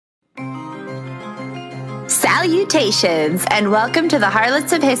Salutations, and welcome to the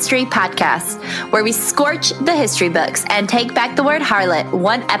Harlots of History podcast, where we scorch the history books and take back the word harlot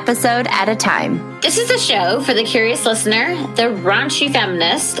one episode at a time. This is a show for the curious listener, the raunchy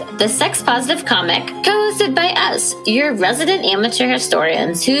feminist, the sex-positive comic, co-hosted by us, your resident amateur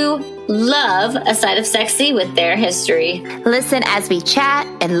historians who love a side of sexy with their history. Listen as we chat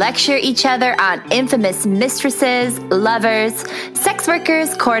and lecture each other on infamous mistresses, lovers, sex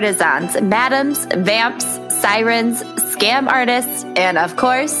workers, courtesans, madams, vamps, sirens, scam artists, and of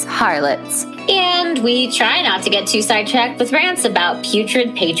course, harlots. And we try not to get too sidetracked with rants about putrid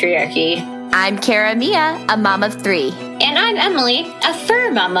patriarchy. I'm Kara Mia, a mom of 3. And I'm Emily, a fur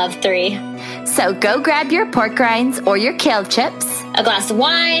mom of 3. So go grab your pork rinds or your kale chips, a glass of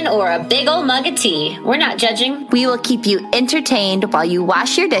wine, or a big old mug of tea. We're not judging. We will keep you entertained while you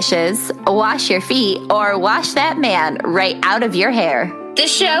wash your dishes, wash your feet, or wash that man right out of your hair.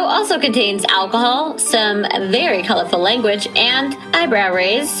 This show also contains alcohol, some very colorful language, and eyebrow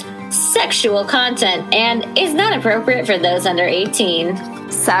raise, sexual content, and is not appropriate for those under 18.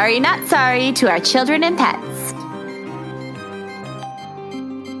 Sorry, not sorry to our children and pets.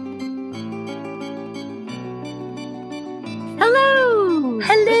 Hello!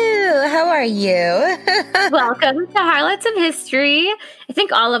 Hello, how are you? Welcome to Harlots of History. I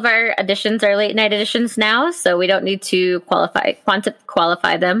think all of our editions are late night editions now, so we don't need to qualify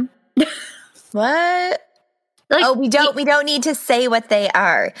them. What? We don't need to say what they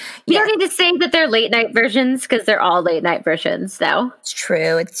are. We don't need to say that they're late night versions because they're all late night versions now. It's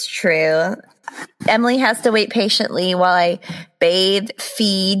true. Emily has to wait patiently while I bathe,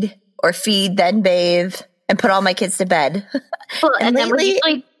 feed, then bathe, and put all my kids to bed. Well, and then we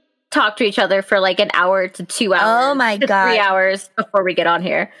usually talk to each other for like an hour to 2 hours. Oh my God. 3 hours before we get on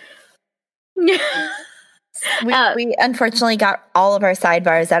here. We unfortunately got all of our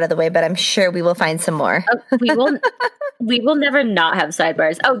sidebars out of the way, but I'm sure we will find some more. We will never not have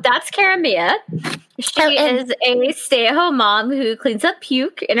sidebars. Oh, that's Kara Mia. She is a stay-at-home mom who cleans up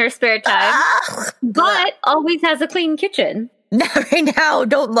puke in her spare time, but always has a clean kitchen. No, right now,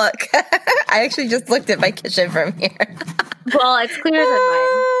 don't look. I actually just looked at my kitchen from here. Well, it's clearer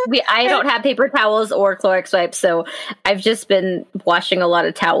than mine. I don't have paper towels or Clorox wipes, so I've just been washing a lot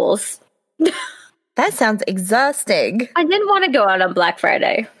of towels. That sounds exhausting. I didn't want to go out on Black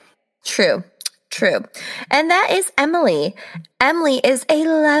Friday. True. And that is Emily. Emily is a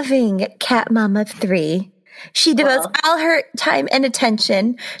loving cat mom of 3. She devotes all her time and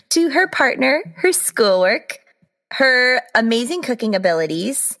attention to her partner, her schoolwork, her amazing cooking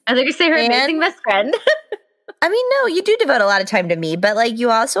abilities. I think you say her amazing best friend. I mean, no, you do devote a lot of time to me, but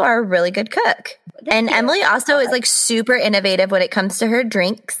you also are a really good cook. And Emily also is super innovative when it comes to her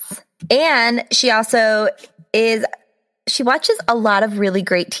drinks. And she also she watches a lot of really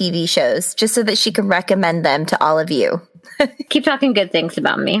great TV shows just so that she can recommend them to all of you. Keep talking good things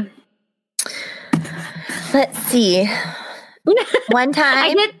about me. Let's see. One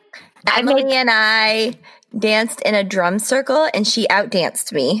time, Emily and I danced in a drum circle and she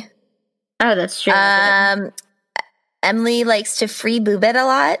outdanced me. Oh, that's true. Emily likes to free boob it a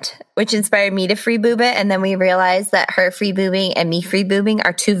lot, which inspired me to free boob it. And then we realized that her free boobing and me free boobing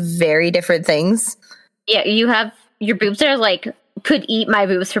are 2 very different things. Yeah, you have your boobs are could eat my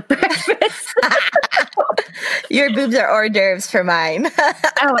boobs for breakfast. Your boobs are hors d'oeuvres for mine.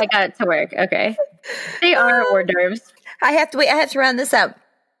 Oh, I got it to work. Okay. They are hors d'oeuvres. I have to round this up.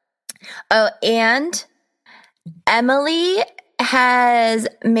 Oh, and Emily has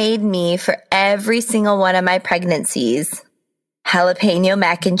made me, for every single one of my pregnancies, jalapeno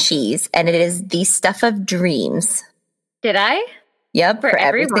mac and cheese, and it is the stuff of dreams. Did I? Yep, for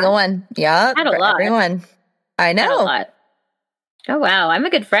every single one. Yep, for everyone. I know. A lot. Oh, wow. I'm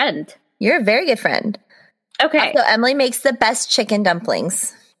a good friend. You're a very good friend. Okay. So Emily makes the best chicken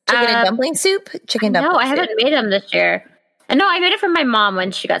dumplings. Chicken and dumpling soup? Chicken dumpling soup. No, I haven't made them this year. And no, I made it for my mom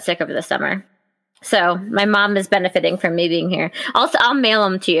when she got sick over the summer. So my mom is benefiting from me being here. Also, I'll mail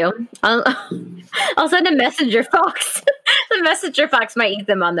them to you. I'll send a messenger fox. The messenger fox might eat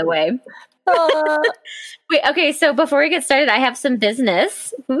them on the way. Wait, okay, so before we get started, I have some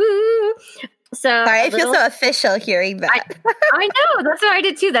business. Woo. So sorry, I feel so official hearing that. I know. That's what I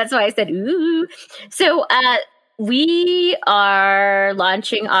did too. That's why I said, ooh. So we are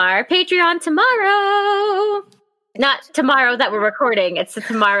launching our Patreon tomorrow. Not tomorrow that we're recording. It's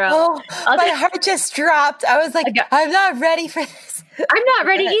tomorrow. Oh, my heart just dropped. I was like, I'm not ready for this. I'm not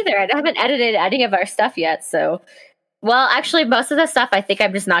ready either. I haven't edited any of our stuff yet. So, well, actually, most of the stuff I think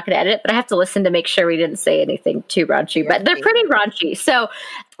I'm just not going to edit, but I have to listen to make sure we didn't say anything too raunchy. But they're pretty raunchy. So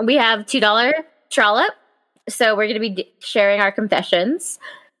we have $2 trollop. So we're going to be sharing our confessions.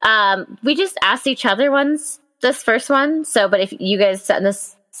 We just asked each other ones this first one. So, but if you guys send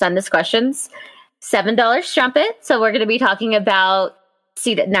us questions, $7 Strumpet. So we're going to be talking about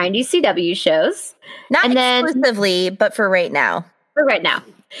 90 CW shows. Not exclusively, but for right now. For right now.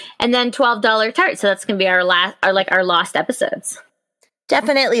 And then $12 Tart. So that's going to be our lost episodes.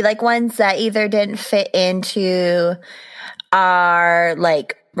 Definitely, like ones that either didn't fit into our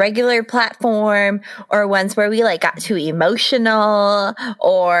like regular platform, or ones where we like got too emotional,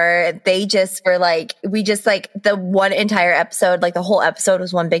 or they just were like, we just like the one entire episode, like the whole episode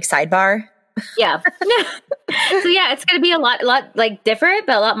was one big sidebar. Yeah. So yeah, it's going to be a lot like different,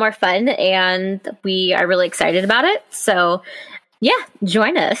 but a lot more fun, and we are really excited about it. So yeah,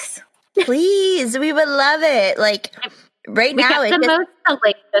 join us. Please, we would love it. Like right we now, got the most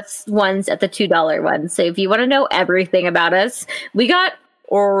latest ones at the $2 ones. So if you want to know everything about us, we got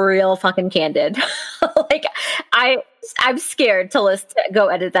real fucking candid. Like I'm scared to go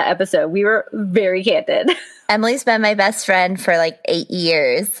edit that episode. We were very candid. Emily's been my best friend for like 8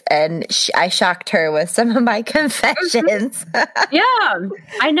 years, and I shocked her with some of my confessions. Yeah,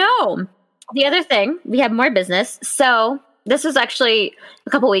 I know. The other thing, we have more business. So this was actually a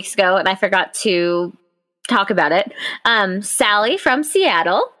couple weeks ago, and I forgot to talk about it. Sally from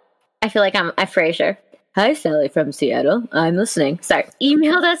Seattle. I feel like I'm a Frasier. Hi, Sally from Seattle. I'm listening. Sorry.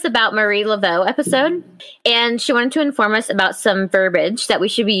 Emailed us about Marie Laveau episode, and she wanted to inform us about some verbiage that we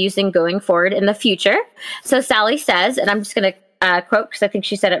should be using going forward in the future. So Sally says, and I'm just going to quote because I think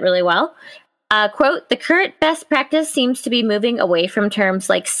she said it really well. Quote, the current best practice seems to be moving away from terms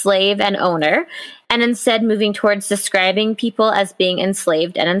like slave and owner, and instead moving towards describing people as being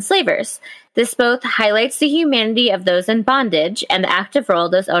enslaved and enslavers. This both highlights the humanity of those in bondage and the active role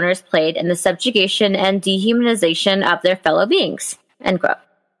those owners played in the subjugation and dehumanization of their fellow beings. End quote.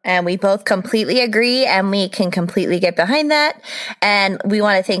 And we both completely agree, and we can completely get behind that. And we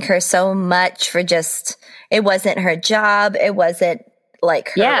want to thank her so much for it wasn't her job. It wasn't like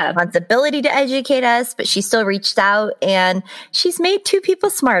her responsibility to educate us, but she still reached out, and she's made 2 people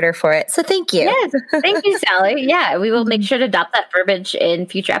smarter for it. So thank you. Yes, thank you, Sally. Yeah, we will make sure to adopt that verbiage in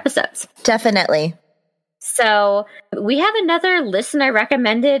future episodes. Definitely. So we have another listener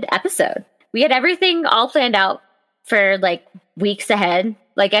recommended episode. We had everything all planned out for like weeks ahead.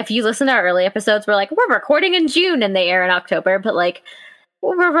 Like if you listen to our early episodes, we're recording in June and they air in October, but like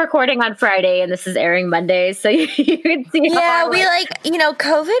we're recording on Friday and this is airing Monday. So you can see how we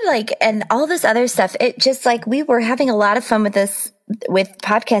COVID, and all this other stuff. It just we were having a lot of fun with this, with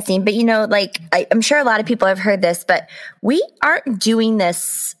podcasting, but I'm sure a lot of people have heard this, but we aren't doing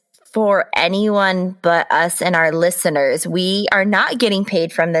this for anyone but us and our listeners. We are not getting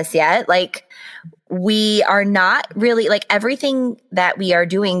paid from this yet. We are not really everything that we are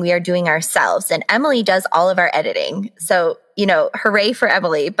doing ourselves, and Emily does all of our editing. So, hooray for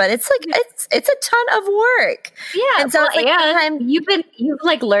Emily, but it's it's a ton of work. Yeah. And so you've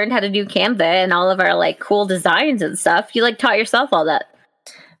learned how to do Canva and all of our cool designs and stuff. You taught yourself all that.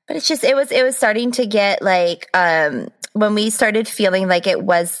 But it's just, it was starting to get when we started feeling like it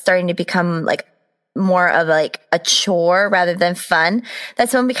was starting to become more of a chore rather than fun.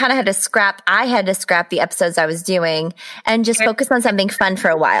 That's when we kind of I had to scrap the episodes I was doing and just focus on something fun for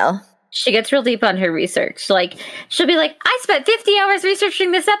a while. She gets real deep on her research. She'll be like, I spent 50 hours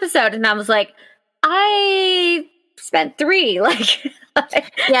researching this episode. And I was like, I spent 3.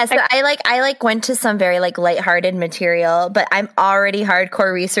 Yeah, so I went to some very lighthearted material, but I'm already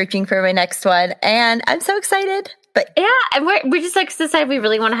hardcore researching for my next one, and I'm so excited. But yeah, and we're just decided we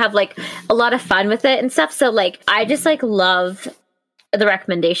really want to have a lot of fun with it and stuff. So I just love the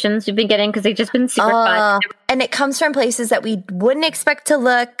recommendations we've been getting because they've just been super fun. And it comes from places that we wouldn't expect to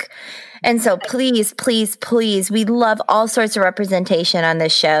look. And so please, please, please, we love all sorts of representation on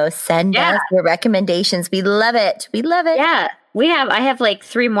this show. Send us your recommendations. We love it. We love it. Yeah, I have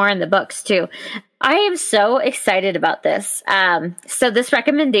 3 more in the books too. I am so excited about this. So this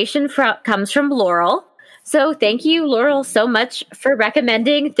recommendation comes from Laurel. So thank you, Laurel, so much for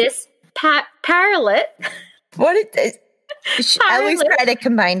recommending this parrot. What is I always try to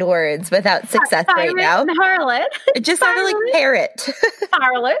combine words without success right now. Harlot. It just sounded like parrot.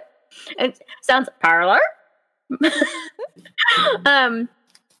 Harlot. It sounds parlor.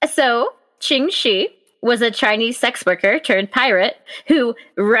 So Qing Shi was a Chinese sex worker turned pirate who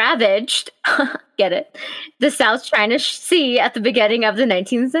ravaged, get it, the South China Sea at the beginning of the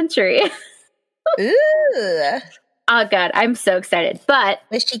 19th century. Ooh. Oh God, I'm so excited. But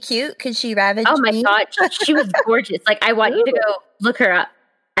was she cute? Could she ravage? Oh my God, she was gorgeous. I want you to go look her up.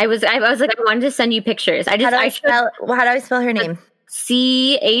 I wanted to send you pictures. How do I spell her name?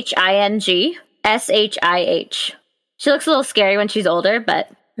 ChingShih. She looks a little scary when she's older, but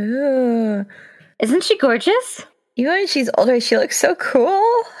ooh. Isn't she gorgeous? Even when she's older, she looks so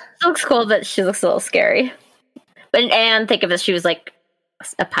cool. She looks cool, but she looks a little scary. And think of it, she was like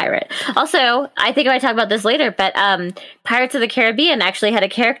a pirate. Also, I think I might talk about this later, but Pirates of the Caribbean actually had a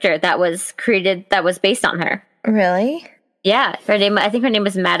character that was created that was based on her. Really? Yeah, I think her name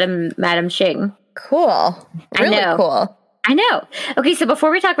was Madam Xing. Cool. Really cool. I know. Okay, so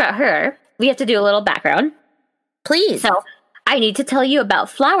before we talk about her, we have to do a little background. Please. So, I need to tell you about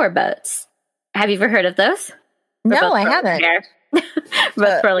flower boats. Have you ever heard of those? No, I haven't.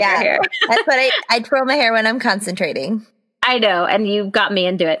 Both twirling your hair. That's what I twirl my hair when I'm concentrating. I know, and you got me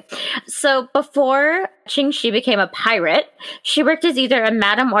into it. So before Qing Shi became a pirate, she worked as either a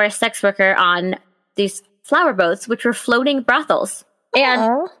madam or a sex worker on these flower boats, which were floating brothels.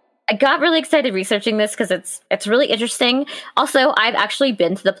 And I got really excited researching this because it's really interesting. Also, I've actually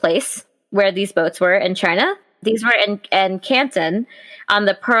been to the place where these boats were in China. These were in Canton on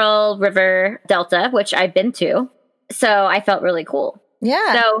the Pearl River Delta, which I've been to. So I felt really cool.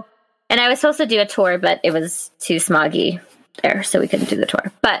 Yeah. And I was supposed to do a tour, but it was too smoggy there, so we couldn't do the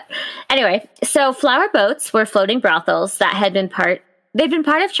tour. But anyway, so flower boats were floating brothels that they've been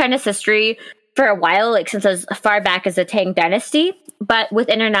part of China's history for a while, like since as far back as the Tang Dynasty. But with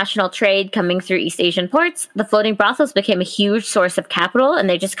international trade coming through East Asian ports, the floating brothels became a huge source of capital, and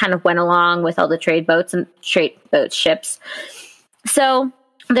they just kind of went along with all the ships. So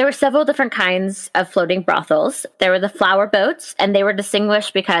there were several different kinds of floating brothels. There were the flower boats, and they were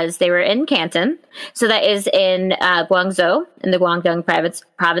distinguished because they were in Canton. So that is in Guangzhou, in the Guangdong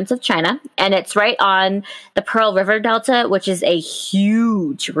province of China. And it's right on the Pearl River Delta, which is a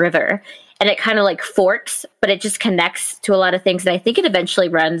huge river. And it kind of like forks, but it just connects to a lot of things. And I think it eventually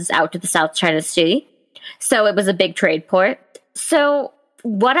runs out to the South China Sea. So it was a big trade port. So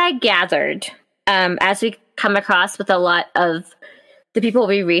what I gathered, as we come across with a lot of the people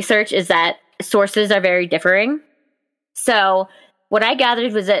we research, is that sources are very differing. So what I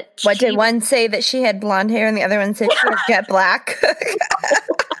gathered was that did one say that she had blonde hair and the other one said she was jet black?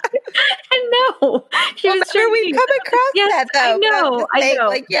 I know. She was we've come across that though. I know.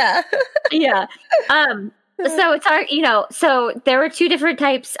 Like, yeah. Yeah. So it's hard, so there were two different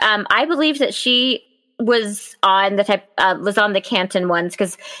types. I believe that she was on the Canton ones,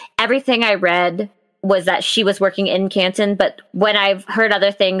 because everything I read was that she was working in Canton, but when I've heard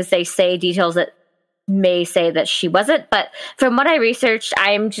other things, they say details that may say that she wasn't. But from what I researched,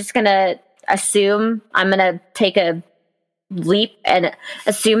 I'm just going to assume, I'm going to take a leap and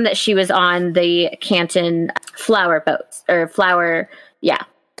assume that she was on the Canton flower boats, or flower, yeah.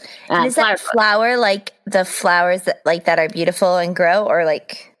 Is that flower like the flowers that are beautiful and grow, or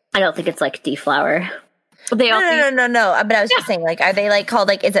like? I don't think it's like deflower. No. But I was just saying, like, are they like called,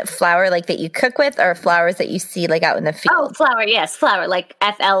 like, is it flour like that you cook with, or flowers that you see like out in the field? Oh, flower, yes, flower, like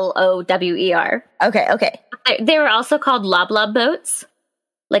FLOWER. Okay. They were also called lob boats,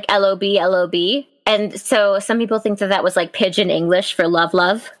 like LOB. And so some people think that was like pidgin English for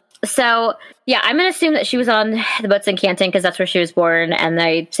love. So yeah, I'm going to assume that she was on the boats in Canton because that's where she was born, and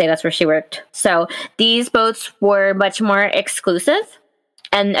they say that's where she worked. So these boats were much more exclusive.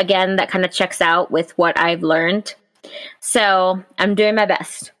 And again, that kind of checks out with what I've learned. So I'm doing my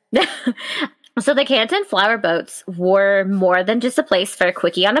best. So the Canton flower boats were more than just a place for a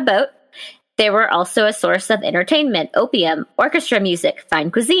quickie on a boat. They were also a source of entertainment, opium, orchestra music,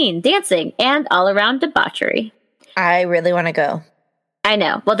 fine cuisine, dancing, and all-around debauchery. I really want to go. I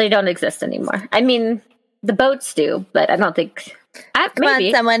know. Well, they don't exist anymore. I mean, the boats do, but I don't think... Come on,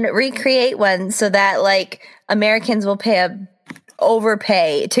 someone recreate one so that, like, Americans will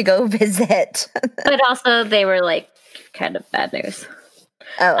overpay to go visit. But also, they were, like, kind of bad news.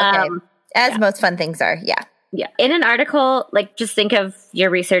 Oh, okay. As most fun things are, yeah. Yeah. In an article, like, just think of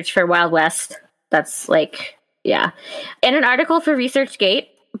your research for Wild West. That's, like, yeah. In an article for ResearchGate,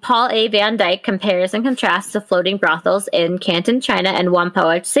 Paul A. Van Dyke compares and contrasts the floating brothels in Canton, China, and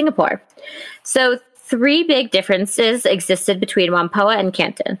Whampoa, Singapore. So 3 big differences existed between Whampoa and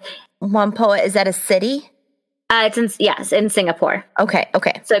Canton. Whampoa, is that a city? It's in Singapore. Okay.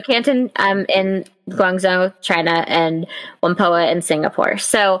 So Canton in Guangzhou, China, and Whampoa in Singapore.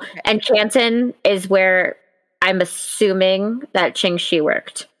 So, and Canton is where I'm assuming that Qing Shi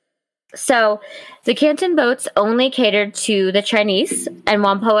worked. So the Canton boats only catered to the Chinese, and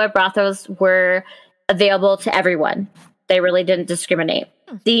Whampoa brothels were available to everyone. They really didn't discriminate.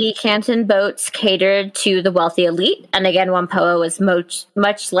 The Canton boats catered to the wealthy elite, and again, Whampoa was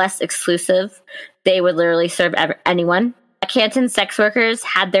much less exclusive. They would literally serve anyone. Canton sex workers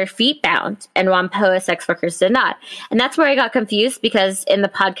had their feet bound, and Whampoa sex workers did not. And that's where I got confused, because in the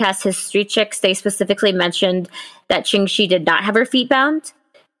podcast History Chicks, they specifically mentioned that Qing Shi did not have her feet bound.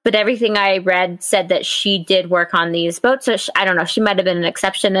 But everything I read said that she did work on these boats. So I don't know. She might have been an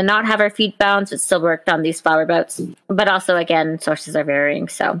exception and not have her feet bound, but still worked on these flower boats. But also, again, sources are varying.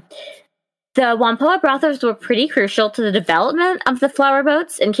 So the Whampoa brothels were pretty crucial to the development of the flower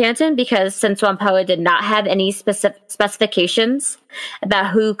boats in Canton, because since Whampoa did not have any specifications about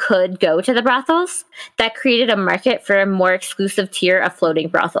who could go to the brothels, that created a market for a more exclusive tier of floating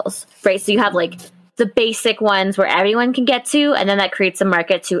brothels, right? So you have like the basic ones where everyone can get to, and then that creates a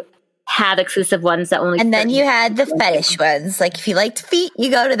market to have exclusive ones that only. And then you had the fetish ones. Like if you liked feet, you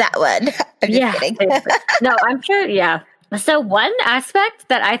go to that one. I'm just kidding. No, I'm sure. Yeah. So one aspect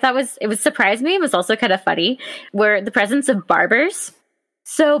that I thought surprised me and was also kind of funny were the presence of barbers.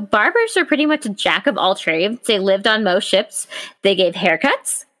 So barbers are pretty much a jack of all trades. They lived on most ships. They gave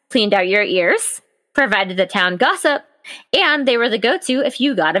haircuts, cleaned out your ears, provided the town gossip, and they were the go-to if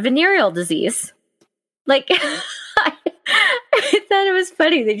you got a venereal disease. Like, I thought it was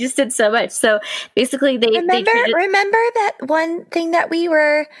funny. They just did so much. So basically, remember that one thing that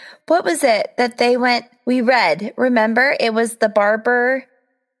what was it that we read? Remember, it was the barber,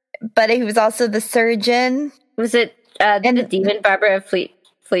 but he was also the surgeon. Was it the demon barber of Fleet?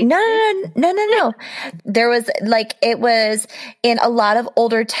 No. There was it was in a lot of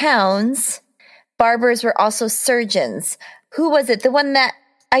older towns, barbers were also surgeons. Who was it? The one that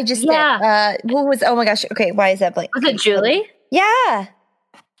I just said, who was, oh my gosh. Okay. Why is that blank? Was it Julie? Yeah.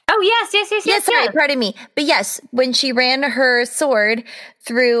 Oh, yes. Sorry, pardon me. But yes, when she ran her sword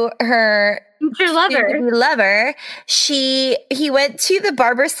through her future lover, he went to the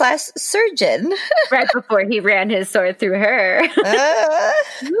barber / surgeon. Right before he ran his sword through her.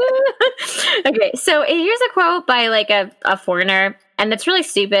 Okay, so here's a quote by a foreigner, and it's really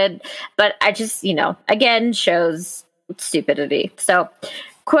stupid, but I just, again, shows stupidity. So,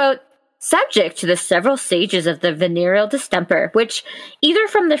 quote, subject to the several stages of the venereal distemper, which, either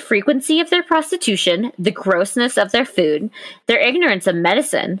from the frequency of their prostitution, the grossness of their food, their ignorance of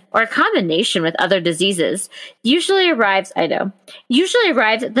medicine, or a combination with other diseases, usually arrives at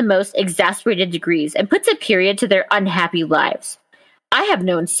the most exasperated degrees and puts a period to their unhappy lives. I have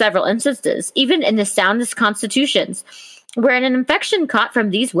known several instances, even in the soundest constitutions, where an infection caught from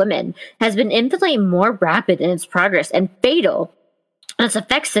these women has been infinitely more rapid in its progress and fatal in its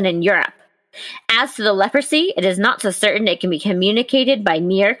effects than in Europe. As to the leprosy, it is not so certain it can be communicated by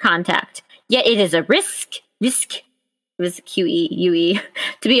mere contact. Yet it is a risk, it was Q-E-U-E,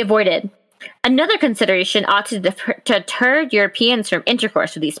 to be avoided. Another consideration ought to deter Europeans from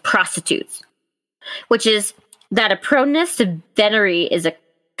intercourse with these prostitutes, which is that a proneness to venery is a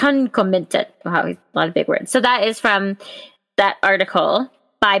concomitant. Wow, a lot of big words. So that is from that article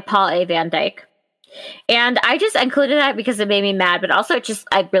by Paul A. Van Dyke. And I just included that because it made me mad, but also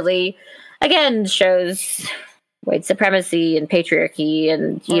I really, again, shows white supremacy and patriarchy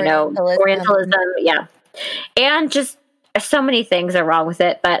and, Orientalism. Yeah. And just so many things are wrong with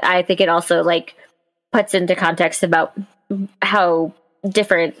it. But I think it also puts into context about how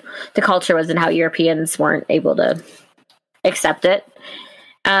different the culture was and how Europeans weren't able to accept it.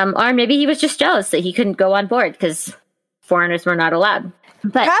 Or maybe he was just jealous that he couldn't go on board because foreigners were not allowed.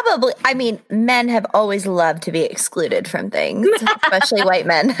 But probably, I mean, men have always loved to be excluded from things, especially white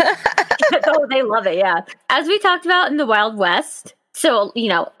men. Oh, they love it, yeah. As we talked about in the Wild West, so,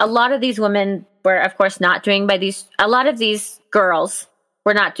 a lot of these women were, of course, not doing a lot of these girls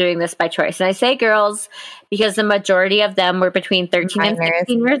were not doing this by choice. And I say girls because the majority of them were between 13 and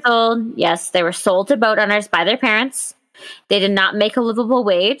 16 years old. Yes, they were sold to boat owners by their parents. They did not make a livable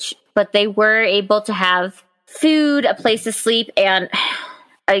wage, but they were able to have food, a place to sleep, and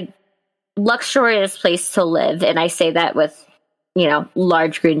a luxurious place to live. And I say that with,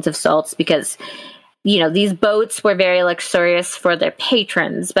 large grains of salt because, these boats were very luxurious for their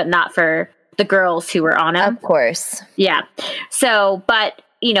patrons, but not for the girls who were on them. Of course. Yeah. So, but,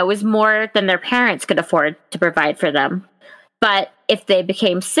 it was more than their parents could afford to provide for them. But if they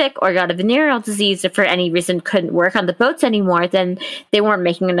became sick or got a venereal disease or for any reason couldn't work on the boats anymore, then they weren't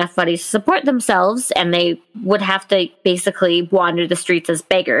making enough money to support themselves and they would have to basically wander the streets as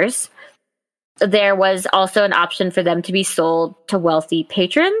beggars. There was also an option for them to be sold to wealthy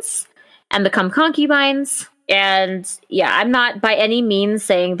patrons and become concubines. And yeah, I'm not by any means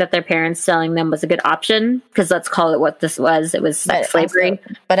saying that their parents selling them was a good option, because let's call it what this was. It was sex slavery.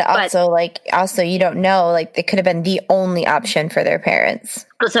 But also you don't know, it could have been the only option for their parents.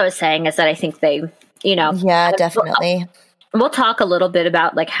 What I was saying is that I think they, Yeah, definitely. We'll talk a little bit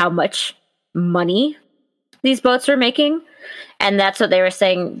about how much money these boats were making. And that's what they were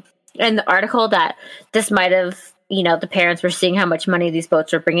saying in the article, that this might have, the parents were seeing how much money these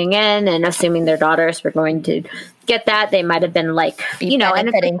boats were bringing in and assuming their daughters were going to get that. They might have been like,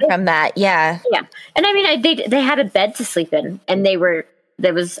 benefiting from that. Yeah. Yeah. And I mean, they had a bed to sleep in, and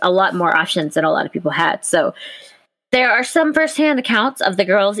there was a lot more options than a lot of people had. So there are some firsthand accounts of the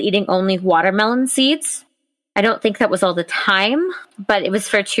girls eating only watermelon seeds. I don't think that was all the time, but it was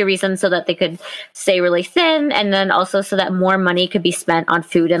for two reasons: so that they could stay really thin, and then also so that more money could be spent on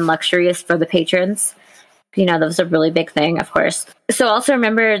food and luxuries for the patrons. That was a really big thing, of course. So also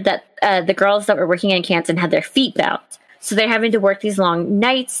remember that the girls that were working in Canton had their feet bound. So they're having to work these long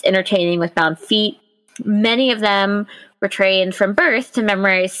nights entertaining with bound feet. Many of them were trained from birth to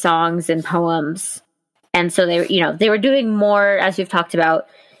memorize songs and poems. And so they were doing more, as we've talked about,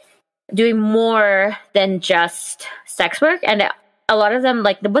 doing more than just sex work. And a lot of them,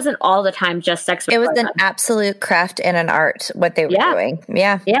 it wasn't all the time just sex work. It was an absolute craft and an art, what they were doing.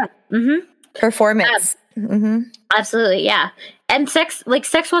 Yeah. Yeah. Mm-hmm. Performance. Absolutely. Yeah. And sex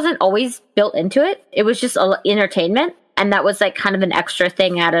wasn't always built into it. It was just entertainment. And that was kind of an extra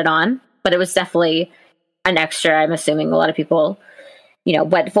thing added on, but it was definitely an extra, I'm assuming a lot of people,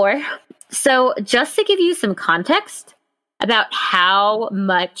 went for. So just to give you some context about how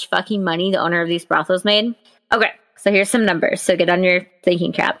much fucking money the owner of these brothels made. Okay. So here's some numbers. So get on your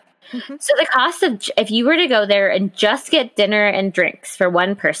thinking cap. Mm-hmm. So the cost of, if you were to go there and just get dinner and drinks for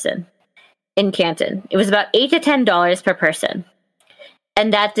one person in Canton, it was about $8 to $10 per person.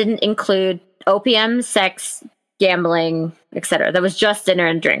 And that didn't include opium, sex, gambling, etc. That was just dinner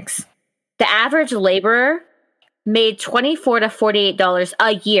and drinks. The average laborer made $24 to $48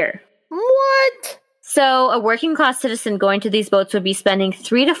 a year. What? So a working class citizen going to these boats would be spending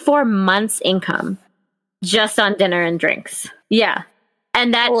 3 to 4 months' income just on dinner and drinks. Yeah.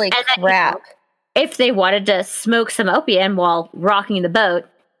 And that, holy crap. If they wanted to smoke some opium while rocking the boat,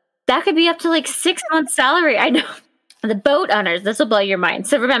 that could be up to 6 months' salary. I know. The boat owners, this will blow your mind.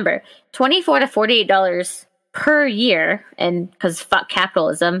 So remember, $24 to $48 per year, and because fuck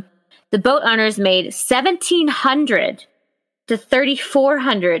capitalism, the boat owners made $1,700 to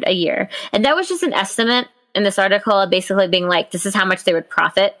 $3,400 a year. And that was just an estimate in this article, basically being this is how much they would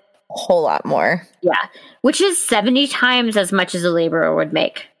profit. A whole lot more. Yeah. Which is 70 times as much as a laborer would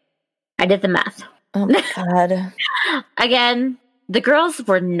make. I did the math. Oh my God. Again, the girls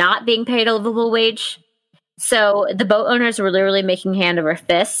were not being paid a livable wage. So the boat owners were literally making hand over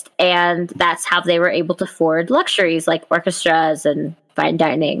fist, and that's how they were able to afford luxuries like orchestras and fine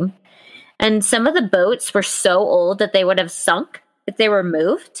dining. And some of the boats were so old that they would have sunk if they were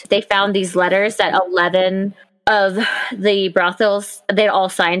moved. They found these letters that 11 of the brothels, they'd all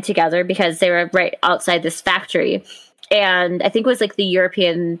signed together because they were right outside this factory. And I think it was the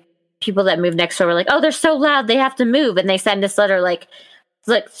European people that moved next door were oh, they're so loud, they have to move. And they send this letter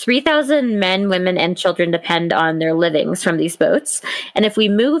 3,000 men, women, and children depend on their livings from these boats. And if we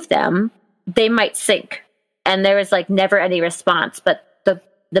move them, they might sink. And there was never any response, but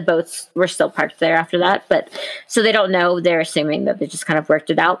the boats were still parked there after that. But so they don't know. They're assuming that they just kind of worked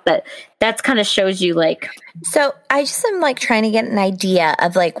it out. But that's kind of shows you So I just am trying to get an idea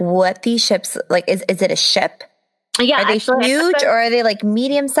of what these ships, is it a ship? Yeah. Are they huge or are they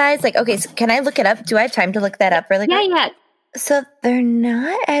medium sized? Okay, so can I look it up? Do I have time to look that up really quick? Yeah. So they're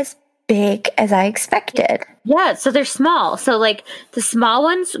not as big as I expected. Yeah, so they're small. So the small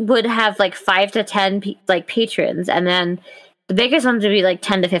ones would have 5 to 10 patrons, and then the biggest ones would be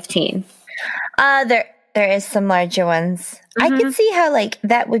 10 to 15. There is some larger ones. Mm-hmm. I could see how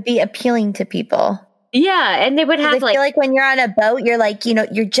that would be appealing to people. Yeah, and they would have I feel when you're on a boat, you're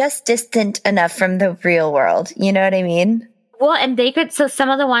you're just distant enough from the real world. You know what I mean? Well, and they could, so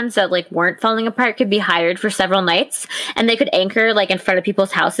some of the ones that weren't falling apart could be hired for several nights, and they could anchor in front of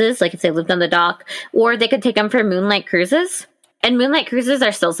people's houses, if they lived on the dock, or they could take them for moonlight cruises. And moonlight cruises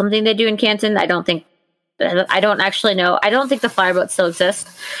are still something they do in Canton. I don't actually know. I don't think the flower boats still exist.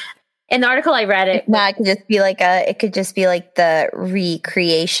 In the article I read, it could just be the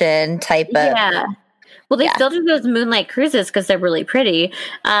recreation type of. Yeah. Well, they still do those moonlight cruises because they're really pretty.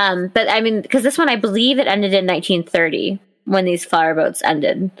 But I mean, because this one, I believe it ended in 1930 when these flower boats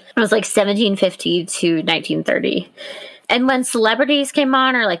ended. It was 1750 to 1930. And when celebrities came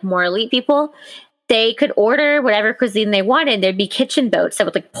on, or more elite people, they could order whatever cuisine they wanted. There'd be kitchen boats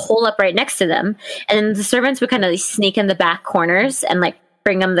that would pull up right next to them. And then the servants would kind of sneak in the back corners and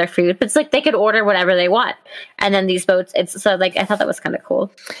bring them their food. But it's they could order whatever they want. And then these boats, I thought that was kind of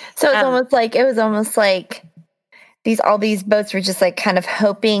cool. So it was almost like all these boats were just kind of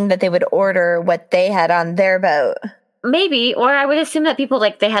hoping that they would order what they had on their boat. Maybe, or I would assume that people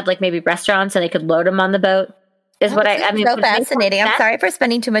they had maybe restaurants and they could load them on the boat. is what I mean. So fascinating. I'm sorry for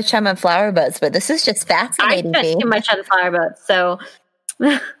spending too much time on flower boats, but this is just fascinating. I spent too much on flower boats, so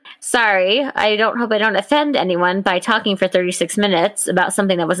sorry. I don't hope I don't offend anyone by talking for 36 minutes about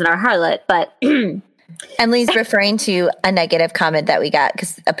something that wasn't our harlot, but Emily's referring to a negative comment that we got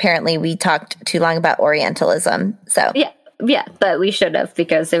because apparently we talked too long about Orientalism. So yeah, but we should have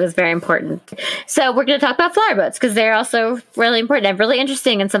because it was very important. So we're going to talk about flower boats because they're also really important and really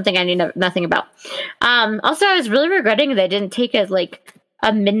interesting and something I knew nothing about. Also, I was really regretting that I didn't take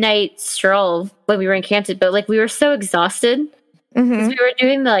a midnight stroll when we were in Canton, but we were so exhausted. Mm-hmm. We were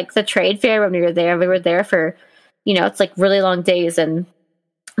doing the trade fair when we were there. We were there for, it's really long days, and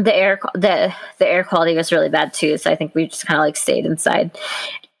the air quality was really bad too. So I think we just kind of stayed inside.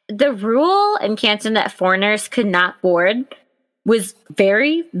 The rule in Canton that foreigners could not board was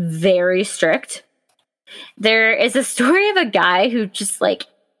very, very strict. There is a story of a guy who just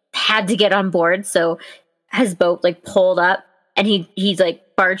had to get on board, so his boat pulled up, and he's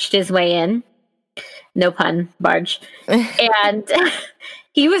barged his way in. No pun, barge. And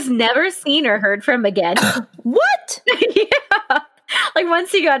he was never seen or heard from again. What? Yeah.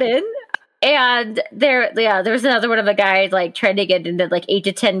 Once he got in. And there was another one of a guy trying to get into 8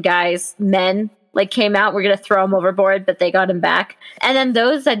 to 10 guys, men came out. We're gonna throw him overboard, but they got him back. And then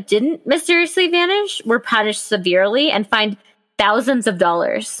those that didn't mysteriously vanish were punished severely and fined thousands of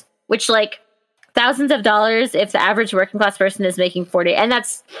dollars. Which thousands of dollars if the average working class person is making 40, and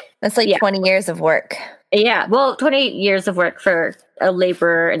that's 20 years of work. Yeah, well, 20 years of work for a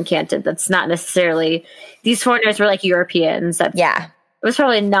laborer in Canton. That's not necessarily. These foreigners were Europeans. It was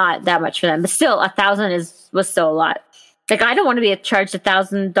probably not that much for them, but still, $1,000 was still a lot. I don't want to be charged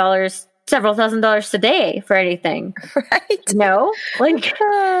 $1,000, several $1,000s a day for anything, right? No,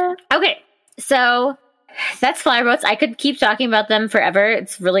 okay. So that's flower boats. I could keep talking about them forever.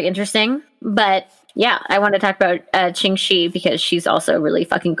 It's really interesting, but yeah, I want to talk about Qingxi because she's also really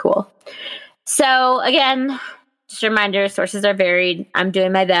fucking cool. So again, just a reminder: sources are varied. I'm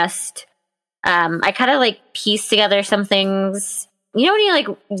doing my best. I kind of piece together some things. You know when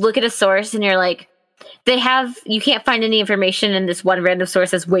you look at a source and you're you can't find any information and this one random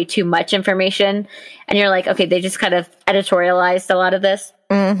source has way too much information and you're okay, they just kind of editorialized a lot of this.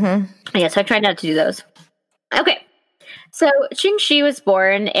 Mm-hmm. Yeah, so I tried not to do those. Okay, so Qingxi was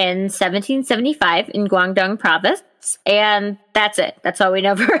born in 1775 in Guangdong province, and that's it. That's all we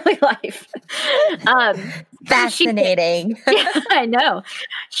know of her early life. Fascinating. I know.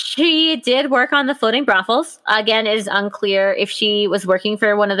 She did work on the floating brothels. Again, it is unclear if she was working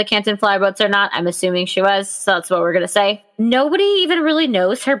for one of the Canton flower boats or not. I'm assuming she was, so that's what we're going to say. Nobody even really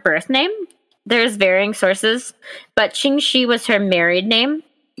knows her birth name. There's varying sources, but Qingxi was her married name.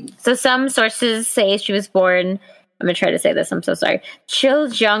 So some sources say she was born, I'm going to try to say this, I'm so sorry, Chil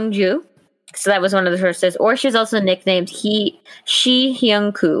Jiangju. So that was one of the sources. Or she was also nicknamed Shi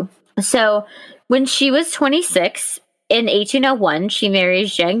Hyungku. So when she was 26, in 1801, she married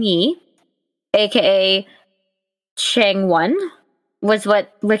Zheng Yi, a.k.a. Cheng Wan, was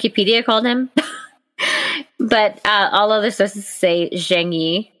what Wikipedia called him. But all other sources say Zheng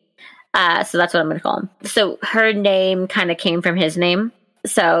Yi. So that's what I'm going to call him. So her name kind of came from his name.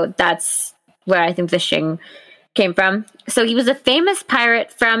 So that's where I think the Shing came from. So he was a famous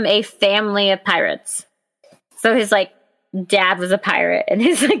pirate from a family of pirates. So his dad was a pirate and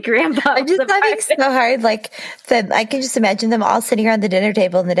his grandpa I'm was just a having pirate. so hard. I can just imagine them all sitting around the dinner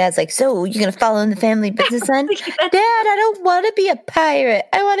table and the dad's so you're going to follow in the family business, son? Dad, I don't want to be a pirate.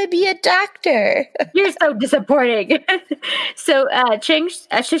 I want to be a doctor. You're so disappointing. So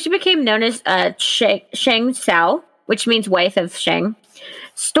she became known as Sheng Xiao, which means wife of Sheng.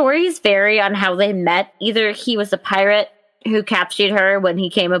 Stories vary on how they met. Either he was a pirate who captured her when he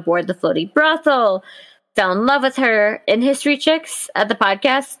came aboard the floating brothel, fell in love with her. In History Chicks at the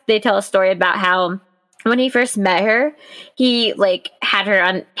podcast, they tell a story about how when he first met her, he had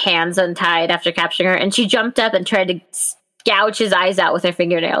her hands untied after capturing her, and she jumped up and tried to gouge his eyes out with her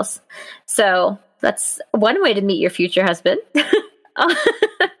fingernails. So that's one way to meet your future husband. It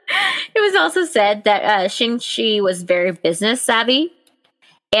was also said that Qingxi was very business savvy,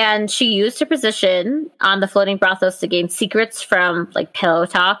 and she used her position on the floating brothels to gain secrets from pillow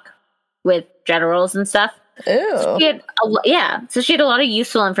talk with generals and stuff. Ooh. So she had a lot of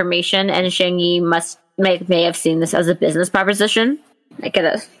useful information, and Zheng Yi may have seen this as a business proposition. I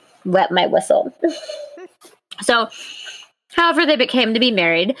gotta wet my whistle. So, however, they came to be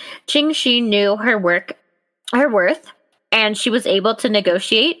married. Qingxi knew her worth, and she was able to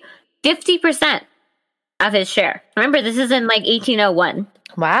negotiate 50% of his share. Remember, this is in 1801.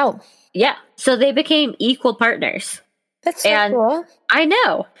 Wow. Yeah. So they became equal partners. That's so cool. I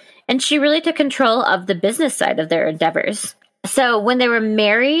know. and she really took control of the business side of their endeavors. So when they were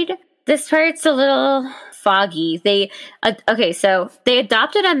married, this part's a little foggy. They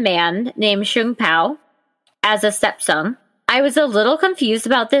adopted a man named Shung Pao as a stepson. I was a little confused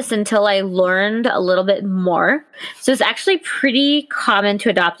about this until I learned a little bit more. So it's actually pretty common to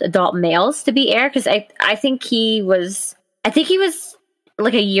adopt adult males to be heir, because I think he was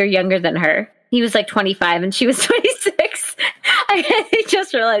like a year younger than her. He was like 25 and she was 26. I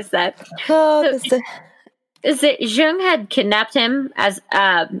just realized that. Is that Zheng had kidnapped him as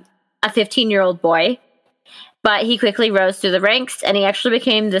a 15-year-old boy, but he quickly rose through the ranks and he actually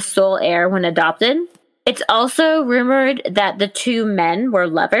became the sole heir when adopted. It's also rumored that the two men were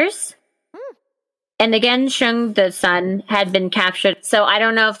lovers. And again, Sheng, the son, had been captured. So I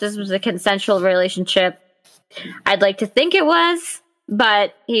don't know if this was a consensual relationship. I'd like to think it was,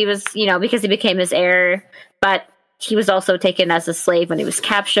 but he was, because he became his heir, but he was also taken as a slave when he was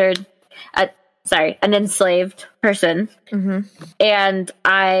captured. An enslaved person. Mm-hmm. And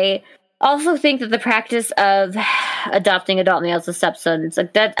I also think that the practice of adopting adult males as stepsons,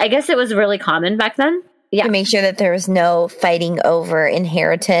 like that, I guess it was really common back then. Yeah. To make sure that there was no fighting over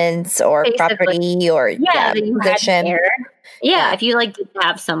inheritance or property or position. If you didn't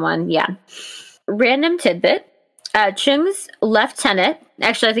have someone, Random tidbit. Chung's lieutenant,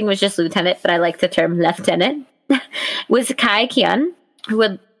 actually I think it was just lieutenant, but I like the term lieutenant, was Kai Qian, who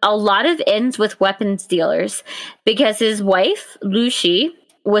had a lot of ins with weapons dealers because his wife, Lu Shi,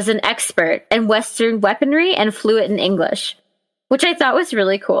 was an expert in Western weaponry and fluent in English, which I thought was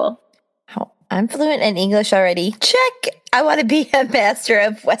really cool. Oh, I'm fluent in English already. Check! I want to be a master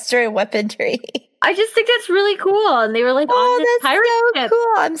of Western weaponry. I just think that's really cool. And they were like, on this pirate ship.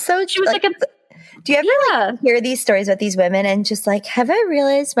 Cool. I'm so She was like do you ever hear these stories about these women and just like, have I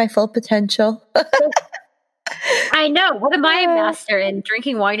realized my full potential? I know. What am I a master in?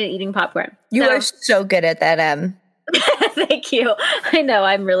 Drinking wine and eating popcorn. You are so good at that, Em. Thank you. I know.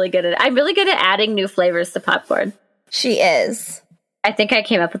 I'm really good at adding new flavors to popcorn. She is. I think I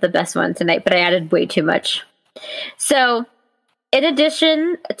came up with the best one tonight, but I added way too much. So, in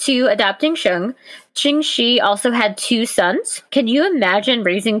addition to adopting Sheng, Qing Shi also had 2 sons. Can you imagine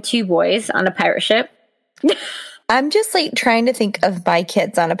raising 2 boys on a pirate ship? I'm just trying to think of my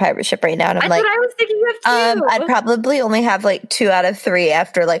kids on a pirate ship right now. And I'm That's what I was thinking of too. I'd probably only have 2 out of 3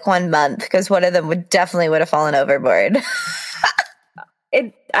 after 1 month because one of them would have fallen overboard.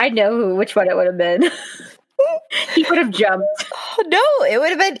 I know which one it would have been. He would have jumped. Oh, no, it would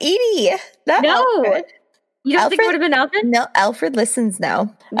have been Edie. Not Alfred. You don't think it would have been Alfred? No, Alfred listens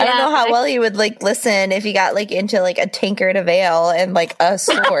now. Yeah, I don't know how well he would listen if he got into a tankard of ale and a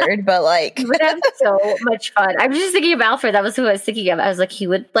sword, but he would have so much fun. I was just thinking of Alfred. That was who I was thinking of. I was like, he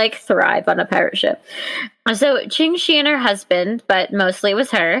would thrive on a pirate ship. So Qing Shi and her husband, but mostly it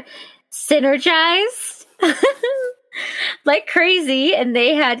was her, synergized like crazy, and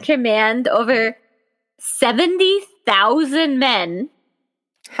they had command over 70,000 men.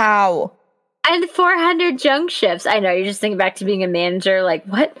 How? And 400 junk ships. I know, you're just thinking back to being a manager,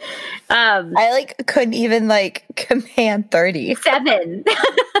 what? I couldn't even command 30. 7.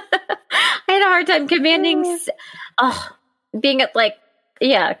 I had a hard time commanding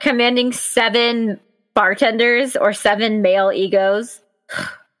commanding 7 bartenders or 7 male egos.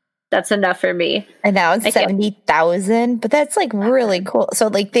 That's enough for me. And now it's 70,000, but that's really cool.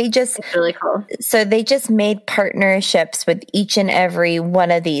 So it's really cool. So they just made partnerships with each and every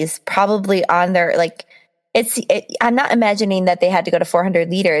one of these, probably on their I'm not imagining that they had to go to 400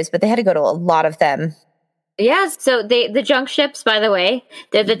 liters, but they had to go to a lot of them. Yeah. So the junk ships, by the way,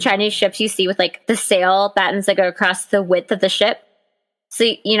 they're the Chinese ships you see with the sail battens that go across the width of the ship. So,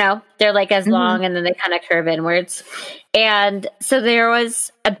 they're as long and then they kind of curve inwards. And so there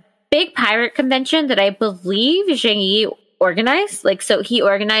was a big pirate convention that I believe Zheng Yi organized. So he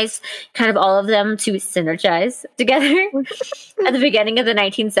organized kind of all of them to synergize together at the beginning of the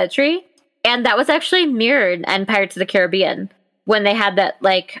 19th century. And that was actually mirrored in Pirates of the Caribbean when they had that,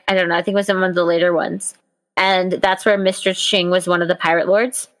 I don't know, I think it was in one of the later ones. And that's where Mr. Xing was one of the pirate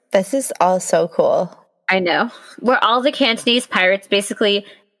lords. This is all so cool. I know. Where all the Cantonese pirates basically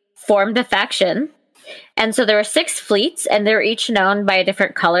formed a faction. And so there were 6 fleets, and they were each known by a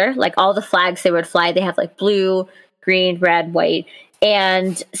different color. All the flags they would fly, they have blue, green, red, white.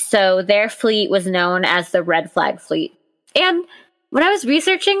 And so their fleet was known as the Red Flag Fleet. And when I was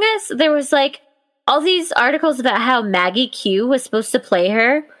researching this, there was all these articles about how Maggie Q was supposed to play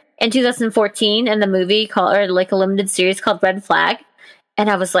her in 2014 in the movie a limited series called Red Flag. And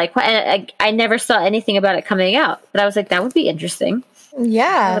I was like, what? I never saw anything about it coming out. But I was like, that would be interesting.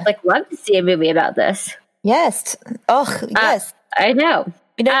 Yeah. I would love to see a movie about this. Yes. Oh, yes. I know.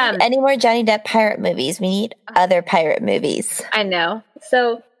 We don't need any more Johnny Depp pirate movies. We need other pirate movies. I know.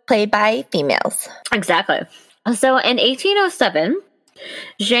 So played by females. Exactly. So in 1807,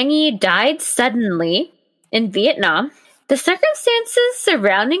 Zheng Yi died suddenly in Vietnam. The circumstances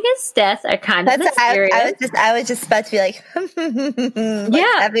surrounding his death are kind of mysterious. I was just about to be like,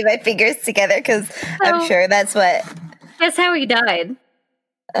 having my fingers together because I'm sure that's what. That's how he died.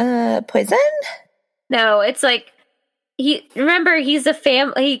 Poison? No, it's like he's a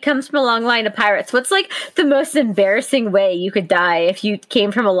family. He comes from a long line of pirates. What's like the most embarrassing way you could die if you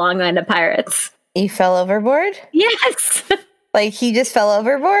came from a long line of pirates? He fell overboard? Yes. Like he just fell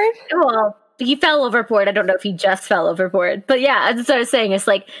overboard? Well, he fell overboard. I don't know if he just fell overboard, but yeah, that's what I was saying. It's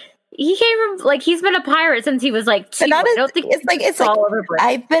like he came from he's been a pirate since he was like 2. I don't think it's like overboard.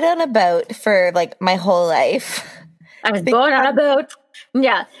 I've been on a boat for like my whole life. I was born on a boat.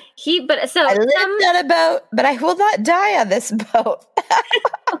 Yeah, I lived on a boat, but I will not die on this boat.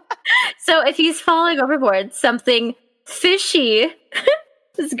 So if he's falling overboard, something fishy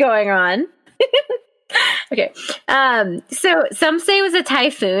is going on. Okay. So some say it was a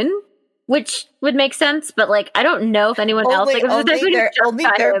typhoon, which would make sense, but like I don't know if anyone else only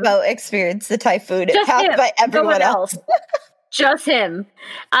their boat experienced the typhoon. It passed by everyone else. Just him.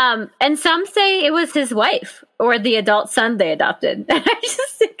 And some say it was his wife or the adult son they adopted. And I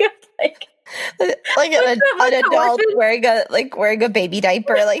just think of like an adult wearing a baby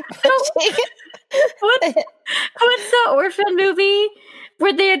diaper, like what's the orphan movie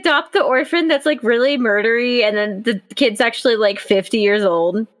where they adopt the orphan that's like really murdery and then the kid's actually like 50 years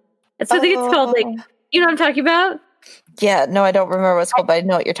old? So I think it's called like, you know what I'm talking about? Yeah, no, I don't remember what it's called, but I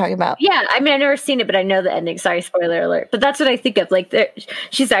know what you're talking about. Yeah, I mean, I've never seen it, but I know the ending. Sorry, spoiler alert. But that's what I think of. Like,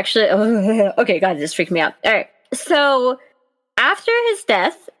 she's actually... okay, God, this freaked me out. All right. So, after his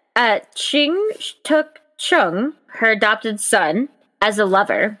death, Ching took Chung, her adopted son, as a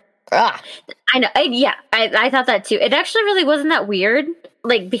lover. Ah. I know. I thought that, too. It actually really wasn't that weird,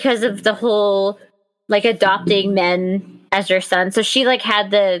 like, because of the whole, like, adopting men as your son. So, she, like, had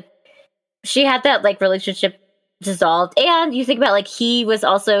that, like, relationship dissolved, and you think about like he was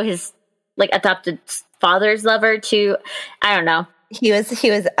also his like adopted father's lover too. I don't know. He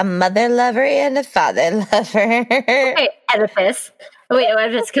was a mother lover and a father lover. Okay, Oedipus. Wait,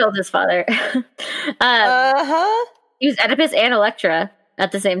 Oedipus killed his father. He was Oedipus and Electra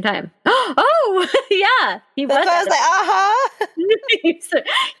at the same time. Oh, yeah, he was. I was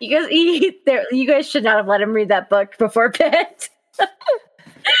like, You guys should not have let him read that book before bed.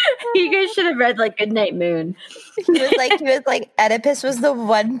 You guys should have read like Goodnight Moon. He was like Oedipus was the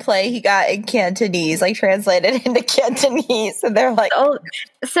one play he got in Cantonese, like translated into Cantonese. And they're like,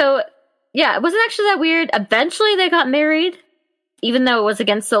 so yeah, it wasn't actually that weird. Eventually they got married, even though it was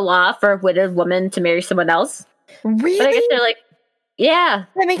against the law for a widowed woman to marry someone else. Really? But I guess they're like, yeah.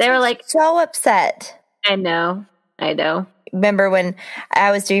 They were like so upset. I know. Remember when I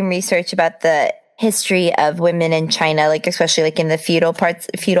was doing research about the history of women in China, like especially like in the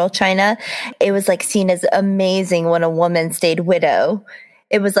feudal China, it was like seen as amazing when a woman stayed widow.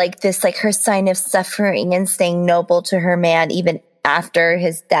 It was like this, like her sign of suffering and staying noble to her man even after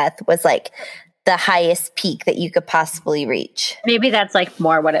his death was like the highest peak that you could possibly reach. Maybe that's like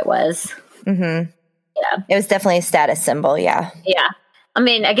more what it was. Mm-hmm. Yeah, it was definitely a status symbol. Yeah. I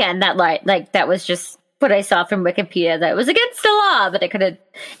mean, again, that was just what I saw from Wikipedia, that it was against the law, but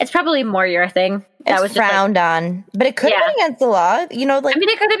it's probably more your thing. That it's was frowned on, but it could have been against the law. You know, like I mean,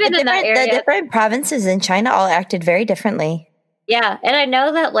 it could have been in that area. The different provinces in China all acted very differently. Yeah, and I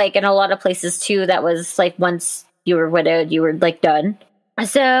know that like in a lot of places too, that was like once you were widowed, you were like done.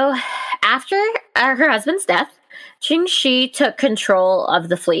 So after her husband's death, Qing Shi took control of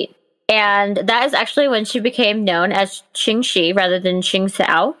the fleet, and that is actually when she became known as Qing Shi rather than Qing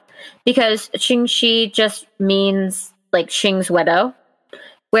Xiao, because Qing Shi just means like Qing's widow.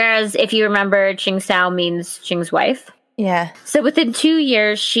 Whereas if you remember, Qing Xiao means Qing's wife. Yeah. So within 2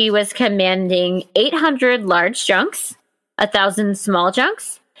 years, she was commanding 800 large junks, 1,000 small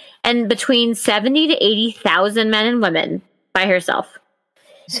junks, and between 70 to 80,000 men and women by herself.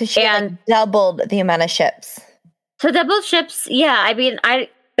 So she like doubled the amount of ships. So doubled ships, yeah. I mean, but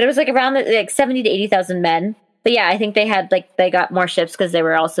it was like around like 70 to 80,000 men. But yeah, I think they got more ships because they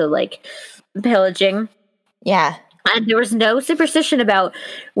were also like pillaging. Yeah. And there was no superstition about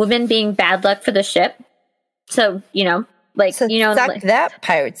women being bad luck for the ship. So, suck that,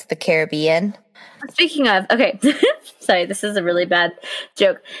 Pirates of the Caribbean. Speaking of, okay, sorry, this is a really bad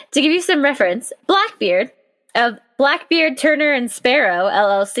joke. To give you some reference, Blackbeard of Blackbeard, Turner, and Sparrow,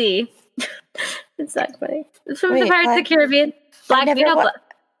 LLC. It's not funny. It's from the Pirates of the Caribbean.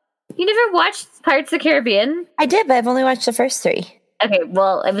 You never watched Pirates of the Caribbean? I did, but I've only watched the first 3. Okay,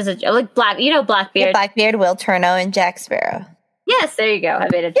 well, it was like Blackbeard. Blackbeard, Will Turno, and Jack Sparrow. Yes, there you go. I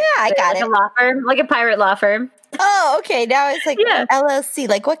made it. Yeah, I got like it. A law firm, like a pirate law firm. Oh, okay. Now it's like LLC.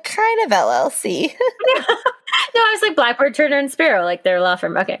 Like, what kind of LLC? No, I was like Blackbeard, Turner, and Sparrow, like their law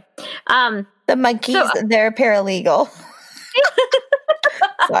firm. Okay. The monkeys, they're paralegal.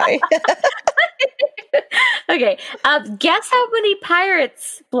 Sorry. Okay. Guess how many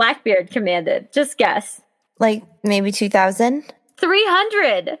pirates Blackbeard commanded? Just guess. Like maybe 2,000?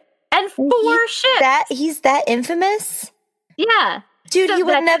 304 ships. He's that infamous? Yeah. Dude, he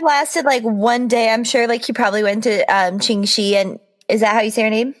wouldn't have lasted like one day. I'm sure like he probably went to Qingxi, and is that how you say her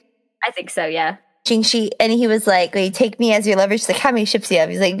name? I think so, yeah. Qingxi, and he was like, "Wait, take me as your lover." She's like, "How many ships do you have?"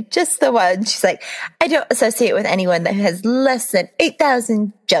 He's like, "Just the one." She's like, "I don't associate with anyone that has less than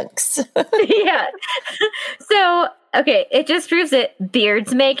 8,000 junks." Yeah. So, okay, it just proves that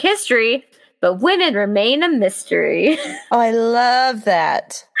beards make history, but women remain a mystery. Oh, I love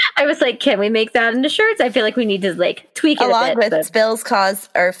that. I was like, can we make that into shirts? I feel like we need to like tweak it along a bit. With frills cause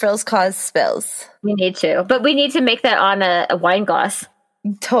spills. We need to, but we need to make that on a wine glass.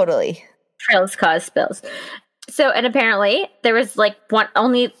 Totally. Frills cause spills. So, and apparently there was like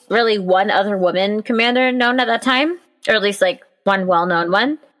only really one other woman commander known at that time, or at least like one well-known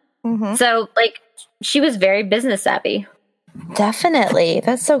one. Mm-hmm. So, like, she was very business savvy. Definitely.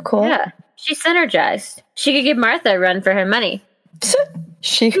 That's so cool. Yeah. She synergized. She could give Martha a run for her money.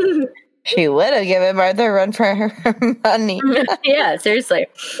 She would have given Martha a run for her money. Yeah, seriously.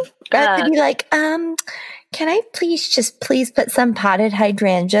 Rather be like, can I please put some potted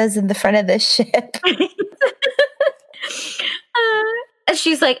hydrangeas in the front of this ship?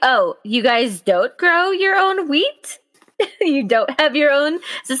 She's like, oh, you guys don't grow your own wheat? You don't have your own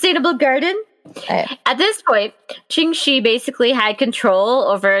sustainable garden? At this point, Qingxi basically had control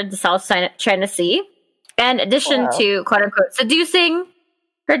over the South China Sea, in addition to, quote-unquote, seducing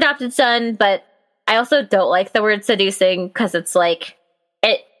her adopted son, but I also don't like the word seducing, because it's like,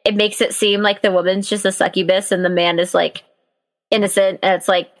 it makes it seem like the woman's just a succubus and the man is like innocent, and it's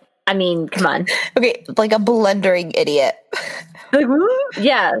like, I mean, come on. Okay, like a blundering idiot.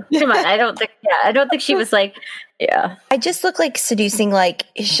 Yeah, come on. I don't think she was like, yeah. I just look like seducing, like,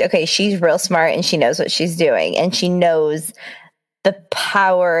 okay, she's real smart and she knows what she's doing and she knows the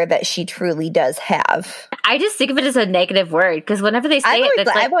power that she truly does have. I just think of it as a negative word, because whenever they say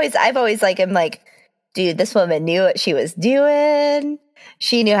I've always like, I'm like, dude, this woman knew what she was doing.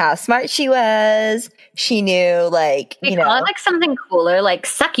 She knew how smart she was. She knew, like, you know, like something cooler, like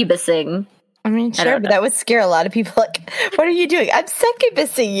succubusing. I mean, sure, but that would scare a lot of people. Like, what are you doing? I'm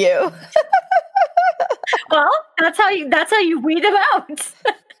succubusing you. Well, that's how you weed them out.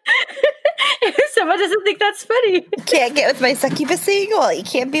 If someone doesn't think that's funny, you can't get with my succubusing. Well, you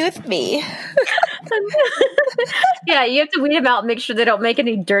can't be with me. Yeah, you have to weed them out and make sure they don't make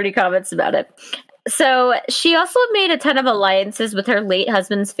any dirty comments about it. So she also made a ton of alliances with her late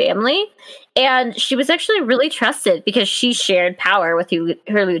husband's family, and she was actually really trusted because she shared power with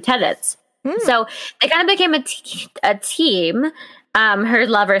her lieutenants. So they kind of became a team. Her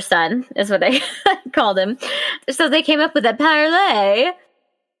lover's son is what I called him. So they came up with a parlay.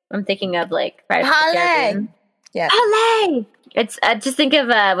 I'm thinking of like parlay. Yeah, parlay. It's just think of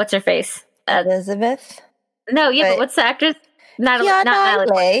what's her face, Elizabeth. No, yeah, but what's the actress? Not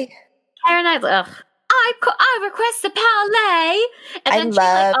Natalie. Keira Knightley. Ugh. I request a parlay. And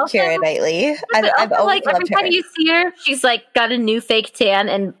I love Keira Knightley. I've always like loved every time you see her, she's like got a new fake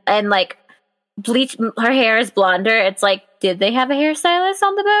tan and like bleach. Her hair is blonder. It's like, did they have a hairstylist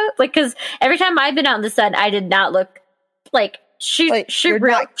on the boat? Like, because every time I've been out in the sun, I did not look like she not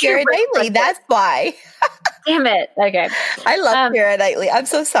Keira Knightley. That's why. Damn it. Okay. I love Keira Knightley. I'm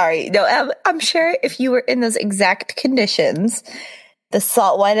so sorry. No, I'm sure if you were in those exact conditions, the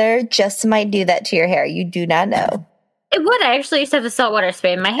salt water just might do that to your hair. You do not know. It would. I actually used to have a saltwater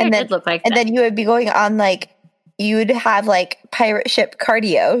spray. My hair did look like that. And then you would be going on like, you'd have like pirate ship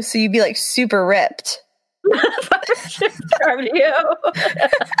cardio. So you'd be like super ripped. Pirate ship cardio.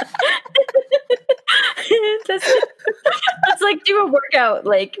 Let's like do a workout,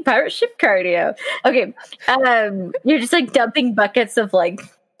 like pirate ship cardio. Okay. You're just like dumping buckets of like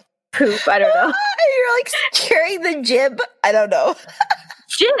poop. I don't know. You're like carrying the jib. I don't know.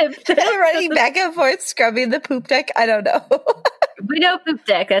 Jib? Running back and forth, scrubbing the poop deck. I don't know. We know poop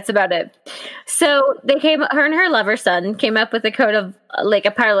deck. That's about it. So her and her lover's son came up with a code of like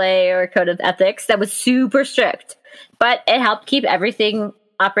a parlay or a code of ethics that was super strict, but it helped keep everything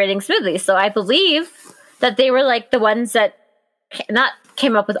operating smoothly. So I believe that they were like the ones that not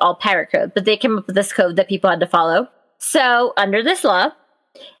came up with all pirate code, but they came up with this code that people had to follow. So under this law,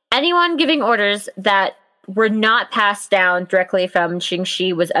 anyone giving orders that were not passed down directly from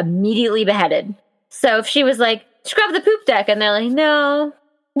Qingxi was immediately beheaded. So if she was like, scrub the poop deck, and they're like, no,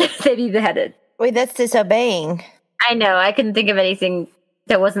 they'd be beheaded. Wait, that's disobeying. I know. I couldn't think of anything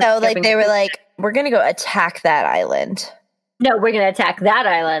that wasn't. So, like, they were like, we're going to go attack that island. No, we're going to attack that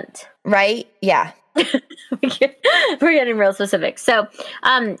island. Right? Yeah. We're getting real specific. So,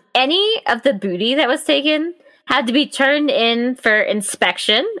 any of the booty that was taken had to be turned in for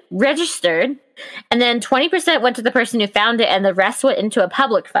inspection, registered, and then 20% went to the person who found it, and the rest went into a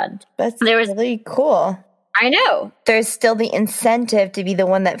public fund. That's really cool. I know. There's still the incentive to be the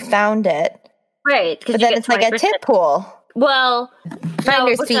one that found it. Right. But then it's 20%. Like a tip pool. Well,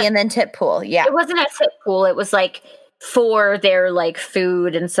 finder's fee and then tip pool. Yeah. It wasn't a tip pool. It was like for their like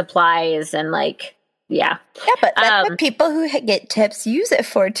food and supplies and like, yeah. Yeah, but that's what people who get tips use it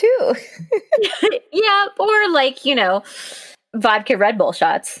for too. Yeah. Or like, you know, vodka Red Bull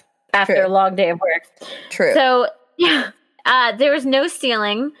shots after a long day of work. True. So, yeah, there was no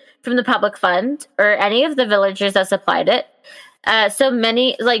stealing from the public fund or any of the villagers that supplied it. So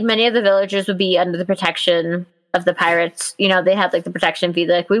many of the villagers would be under the protection of the pirates. You know, they had like the protection fee.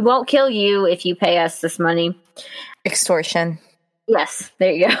 Like, we won't kill you if you pay us this money. Extortion. Yes,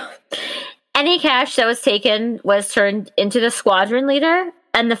 there you go. Any cash that was taken was turned into the squadron leader,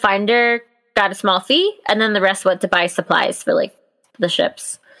 and the finder got a small fee, and then the rest went to buy supplies for like the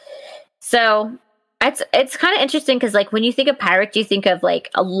ships. So it's kind of interesting because like when you think of pirates, you think of like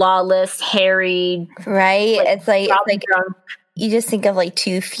a lawless, harried, right? Like, it's like drunk. You just think of like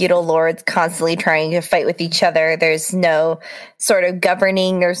two feudal lords constantly trying to fight with each other. There's no sort of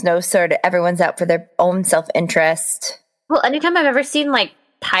governing. There's no sort of everyone's out for their own self-interest. Well, anytime I've ever seen like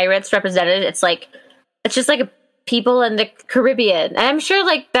pirates represented, it's just like people in the Caribbean. And I'm sure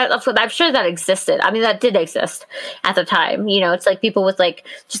like that. I'm sure that existed. I mean, that did exist at the time. You know, it's like people with like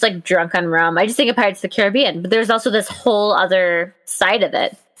just like drunk on rum. I just think of Pirates of the Caribbean, but there's also this whole other side of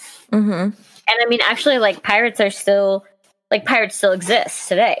it. Mm-hmm. And I mean, actually, like pirates still exist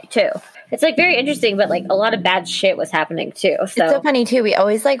today too. It's like very interesting, but like a lot of bad shit was happening too. So. It's so funny too. We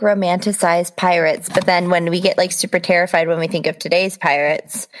always like romanticize pirates, but then when we get like super terrified when we think of today's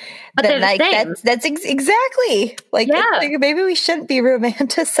pirates, but then like that's exactly like, like maybe we shouldn't be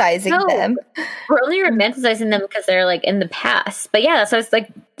romanticizing them. We're only romanticizing them because they're like in the past. But yeah, so it's like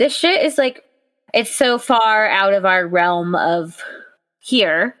this shit is like it's so far out of our realm of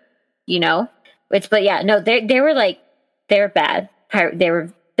here, you know. But yeah, no, they were bad.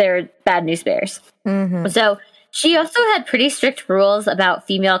 They're bad news bears. Mm-hmm. So she also had pretty strict rules about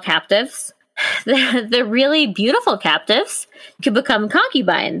female captives. The really beautiful captives could become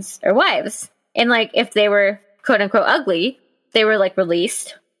concubines or wives. And like if they were quote unquote ugly, they were like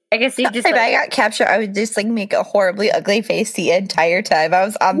released. I guess you just if I got captured, I would just like make a horribly ugly face the entire time I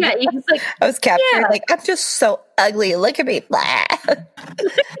was on. Yeah, you just like I was captured. Yeah. Like I'm just so ugly. Look at me.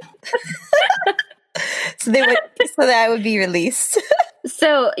 So that I would be released.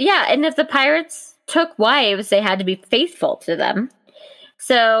 So yeah, and if the pirates took wives, they had to be faithful to them.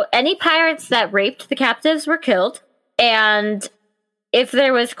 So any pirates that raped the captives were killed, and if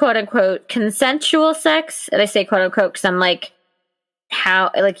there was quote unquote consensual sex, and I say quote unquote because I'm like, how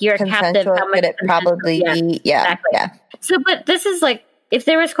like you're a captive? How much could it probably be? Yeah, exactly. Yeah. So, but this is like if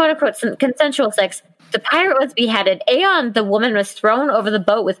there was quote unquote consensual sex. The pirate was beheaded, and the woman was thrown over the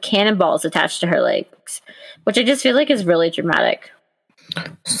boat with cannonballs attached to her legs, which I just feel like is really dramatic.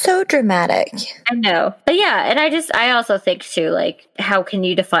 So dramatic. I know. But yeah, and I also think too, like, how can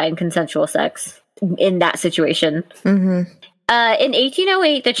you define consensual sex in that situation? Mm-hmm. In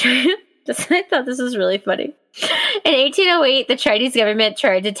 1808, I thought this was really funny. In 1808, the Chinese government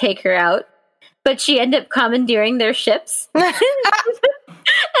tried to take her out, but she ended up commandeering their ships.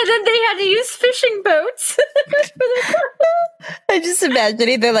 And then they had to use fishing boats. I'm just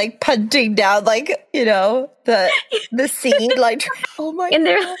imagining they're like punching down, like, you know, the scene, like, oh my gosh.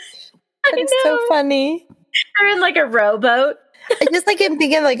 That's so funny. They're in like a rowboat. I just like am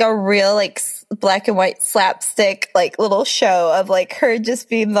thinking like a real like black and white slapstick like little show of like her just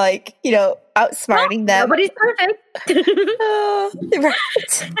being like, you know, outsmarting them. Nobody's perfect. Oh, right.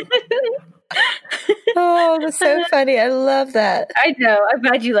 Oh, that's so funny. I love that. I know. I'm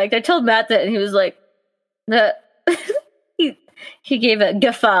glad you liked it. I told Matt that, and he was like, he gave a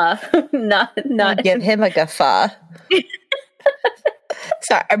guffaw. not give him a guffaw.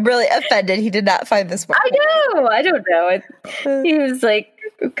 Sorry, I'm really offended. He did not find this one. I know. I don't know. He was like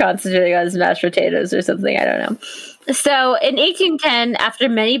concentrating on his mashed potatoes or something. I don't know. So in 1810, after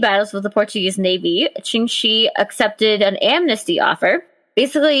many battles with the Portuguese Navy, Qingxi accepted an amnesty offer.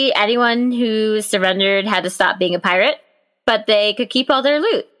 Basically, anyone who surrendered had to stop being a pirate, but they could keep all their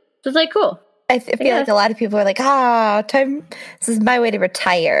loot. So it's like, cool. feel like a lot of people are like, time. This is my way to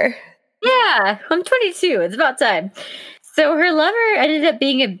retire. Yeah, I'm 22. It's about time. So her lover ended up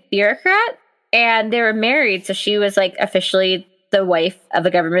being a bureaucrat, and they were married. So she was like officially the wife of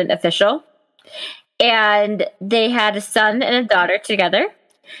a government official. And they had a son and a daughter together.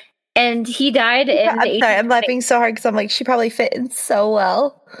 And he died in I'm sorry, I'm laughing so hard because I'm like, she probably fit in so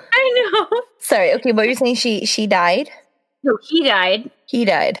well. I know. Sorry, okay, what were you saying? She died? No, he died. He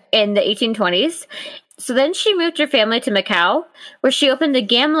died. In the 1820s. So then she moved her family to Macau, where she opened a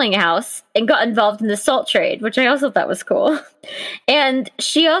gambling house and got involved in the salt trade, which I also thought was cool. And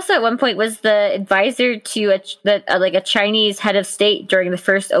she also at one point was the advisor to a Chinese head of state during the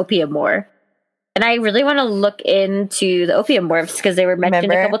first Opium War. And I really want to look into the Opium Wars because they were mentioned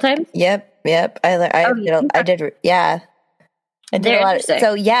a couple times. Yep. I did. Yeah, I did a lot.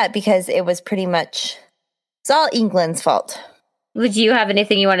 So yeah, because it was pretty much it's all England's fault. Would you have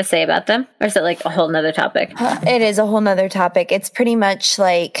anything you want to say about them, or is it like a whole nother topic? It is a whole nother topic. It's pretty much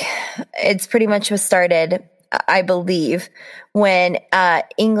was started, I believe, when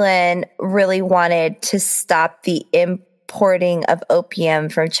England really wanted to stop the importing of opium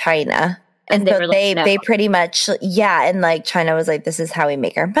from China. And so they pretty much, and like China was like, this is how we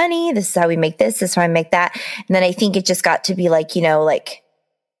make our money. This is how we make this is how we make that. And then I think it just got to be like, like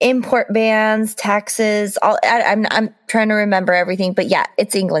import bans, taxes, all. I'm trying to remember everything, but yeah,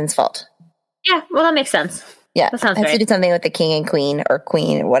 it's England's fault. Yeah, well, that makes sense. Yeah, that sounds right. Has to do something with the king and queen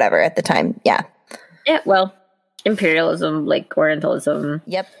or whatever at the time. Yeah. Yeah, well, imperialism, like Orientalism.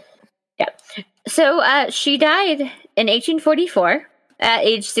 Yep. Yeah. So she died in 1844 at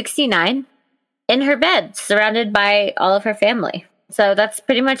age 69. In her bed, surrounded by all of her family. So that's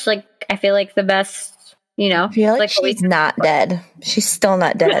pretty much like, I feel like the best, I feel like she's not dead. She's still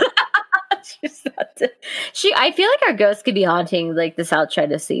not dead. She's not dead. I feel like our ghost could be haunting like the South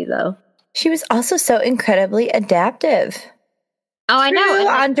China Sea, though. She was also so incredibly adaptive. Oh, I know.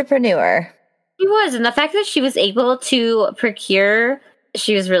 Entrepreneur. She was. And the fact that she was able to procure,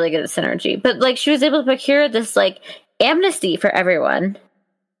 she was really good at synergy, but like she was able to procure this like amnesty for everyone.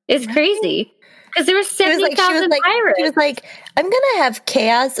 It's crazy. Because there were 70,000 pirates. She was like, I'm going to have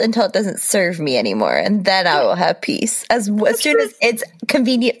chaos until it doesn't serve me anymore. And then I will have peace. As soon as it's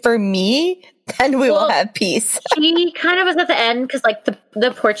convenient for me, then we will have peace. She kind of was at the end because like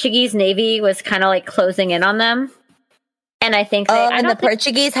the Portuguese Navy was kind of like closing in on them. And I think the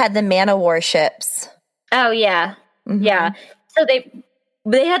Portuguese had the man of warships. Oh, yeah. Mm-hmm. Yeah. So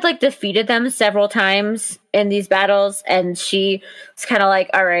they had like defeated them several times in these battles. And she was kind of like,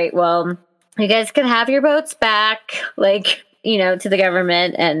 all right, well, you guys can have your boats back, like, to the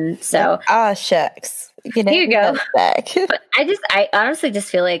government. And so. Oh, shucks. Here you go. Back. But I honestly just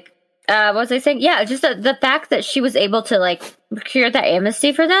feel like, what was I saying? Yeah, just the fact that she was able to, like, procure that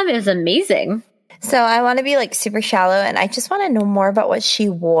amnesty for them is amazing. So I want to be, like, super shallow, and I just want to know more about what she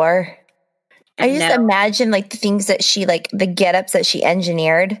wore. I just imagine, like, the things that she, like, the get-ups that she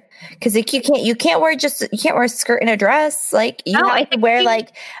engineered. Because like, you can't wear a skirt and a dress. Like, you have to wear,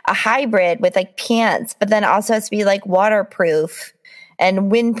 like, a hybrid with, like, pants. But then also has to be, like, waterproof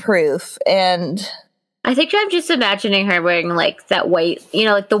and windproof. And I think I'm just imagining her wearing, like, that white,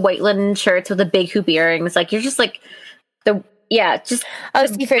 like, the white linen shirts with the big hoop earrings. Like, you're just, like, I'm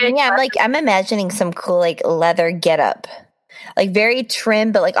imagining some cool, like, leather get-up. Like very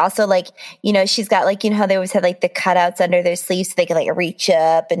trim, but like also like, she's got like, how they always had like the cutouts under their sleeves so they could like reach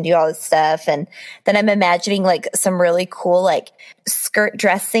up and do all this stuff. And then I'm imagining like some really cool like skirt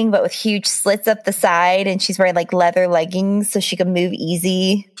dressing, but with huge slits up the side. And she's wearing like leather leggings so she can move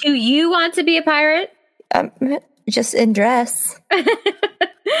easy. Do you want to be a pirate? Just in dress.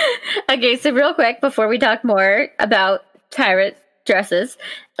 Okay, so real quick before we talk more about pirate dresses,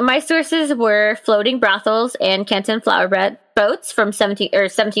 my sources were Floating Brothels and Canton Flower Boats from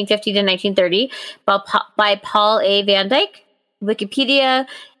 1750 to 1930 by Paul A. Van Dyke, Wikipedia,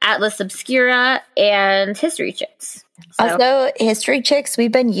 Atlas Obscura, and History Chicks. So. Also, History Chicks,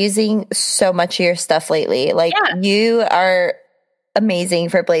 we've been using so much of your stuff lately. Like, you are amazing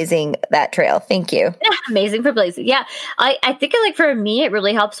for blazing that trail. Thank you. Amazing for blazing. Yeah. I think like for me, it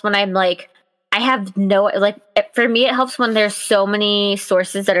really helps when I'm like, for me, it helps when there's so many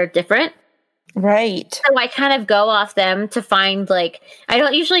sources that are different. Right. So I kind of go off them to find, like, I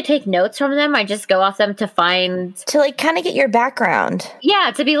don't usually take notes from them. I just go off them to find. To, like, kind of get your background.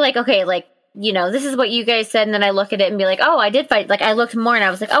 Yeah, to be like, okay, like, this is what you guys said. And then I look at it and be like, oh, I did find, like, I looked more and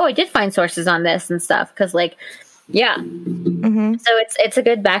I was like, oh, I did find sources on this and stuff. Because, like, yeah. Mm-hmm. So it's a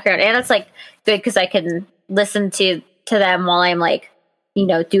good background. And it's, like, good because I can listen to them while I'm, like,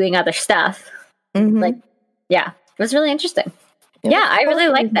 doing other stuff. Mm-hmm. Like, yeah, it was really interesting. Yeah, I really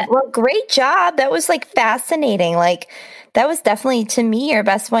like that. Well, great job. That was like fascinating. Like that was definitely to me your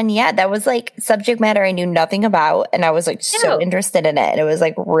best one yet. That was like subject matter I knew nothing about, and I was like so interested in it. And it was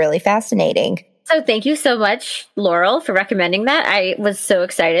like really fascinating. So thank you so much, Laurel, for recommending that. I was so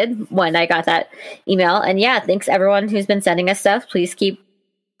excited when I got that email. And yeah, thanks everyone who's been sending us stuff. Please keep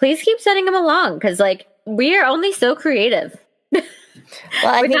sending them along, because like we are only so creative. Well,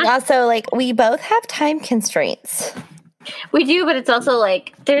 I think also like we both have time constraints. We do, but it's also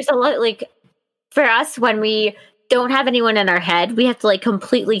like there's a lot like for us when we don't have anyone in our head, we have to like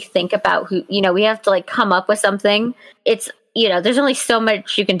completely think about who, we have to like come up with something. It's, there's only so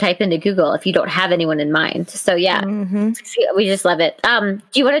much you can type into Google if you don't have anyone in mind. So yeah, we just love it. Do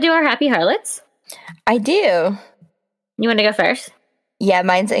you want to do our Happy Harlots? I do. You want to go first? Yeah,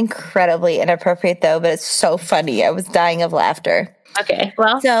 mine's incredibly inappropriate though, but it's so funny. I was dying of laughter. Okay,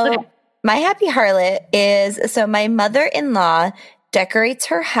 well, my Happy Harlot is, so my mother-in-law decorates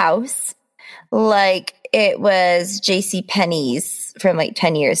her house like it was J.C. Penney's from like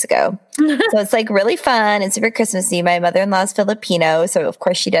 10 years ago. So it's like really fun. It's super Christmassy. My mother-in-law is Filipino, so of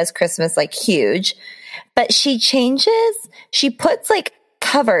course she does Christmas like huge. But she puts like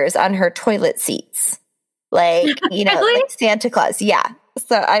covers on her toilet seats. Like, like Santa Claus. Yeah.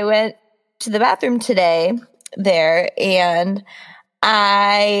 So I went to the bathroom today there, and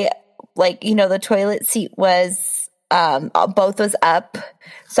the toilet seat was, both was up.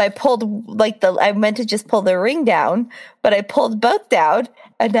 So I pulled I meant to just pull the ring down, but I pulled both down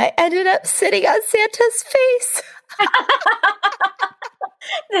and I ended up sitting on Santa's face.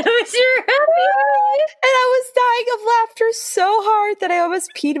 That was your Happy Harlot. And I was dying of laughter so hard that I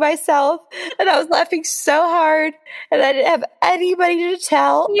almost peed myself. And I was laughing so hard, and I didn't have anybody to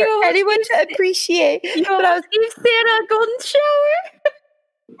tell or anyone to appreciate. You almost gave Santa a golden shower.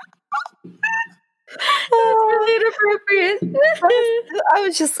 That's really inappropriate.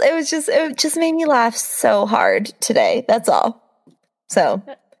 It just made me laugh so hard today. That's all. So,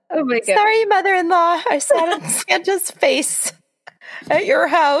 oh my God. Sorry, mother-in-law. I sat on Santa's face at your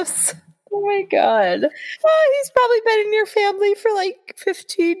house. Oh my God. Oh, he's probably been in your family for like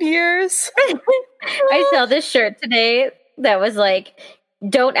 15 years. I saw this shirt today that was like,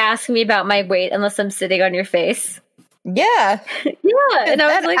 "Don't ask me about my weight unless I'm sitting on your face." Yeah. Yeah. And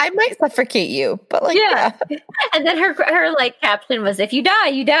I was like, I might suffocate you, but like, yeah. And then her like caption was, "If you die,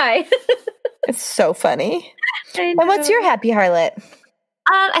 you die." It's so funny. And what's your Happy Harlot?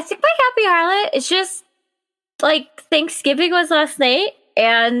 I think my Happy Harlot is just like Thanksgiving was last night,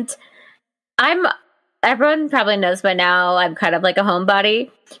 and everyone probably knows by now I'm kind of like a homebody.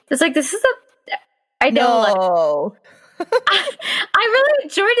 It's like I know. I really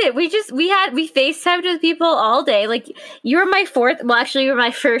enjoyed it. We FaceTimed with people all day. Like you were my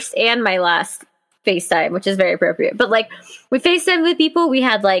first and my last FaceTime, which is very appropriate. But like we FaceTimed with people. We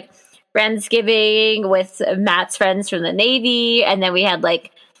had like Friendsgiving with Matt's friends from the Navy, and then we had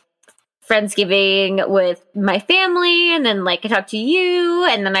like Friendsgiving with my family, and then like I talked to you,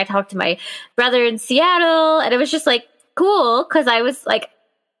 and then I talked to my brother in Seattle, and it was just like cool because I was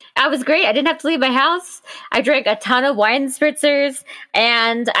great. I didn't have to leave my house. I drank a ton of wine spritzers,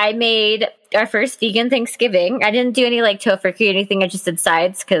 and I made our first vegan Thanksgiving. I didn't do any like tofurkey or anything. I just did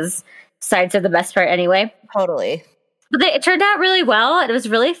sides because sides are the best part anyway. Totally. But it turned out really well. It was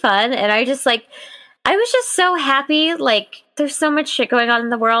really fun, and I was just so happy. Like there's so much shit going on in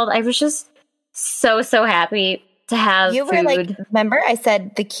the world. I was just so happy to have you food. Were like, remember I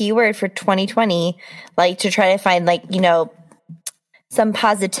said the keyword for 2020, like to try to find like some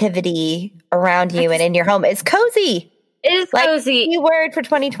positivity around you and in your home is cozy. It is like, cozy. The keyword for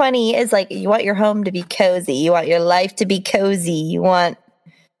 2020 is like you want your home to be cozy. You want your life to be cozy. You want.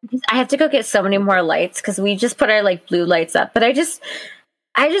 I have to go get so many more lights because we just put our like blue lights up. But I just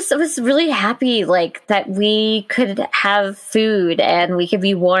was really happy like that we could have food and we could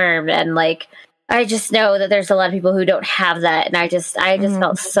be warm, and like I just know that there's a lot of people who don't have that, and I just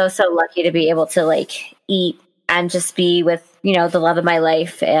felt so lucky to be able to like eat and just be with the love of my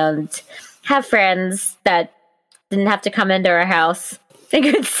life and have friends that didn't have to come into our house and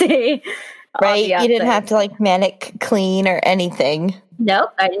could see. Right, you didn't have to like manic clean or anything.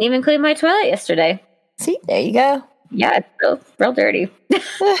 Nope, I didn't even clean my toilet yesterday. See, there you go. Yeah, it's real dirty.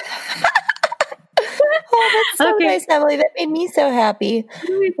 Oh, that's so nice, Emily. That made me so happy.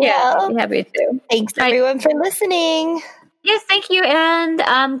 Yeah, I'm happy too. Thanks everyone for listening. Yes, thank you.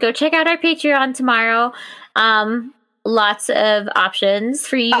 And go check out our Patreon tomorrow. Lots of options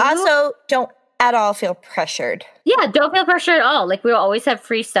for you. Also, don't at all feel pressured. Yeah, don't feel pressure at all. Like, we'll always have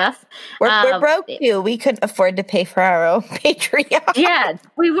free stuff. We're broke too. We couldn't afford to pay for our own Patreon. Yeah,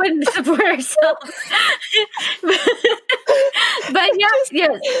 we wouldn't support ourselves. But yes.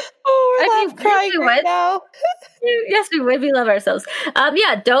 Oh, we're crying right now. Yes, we would. We love ourselves.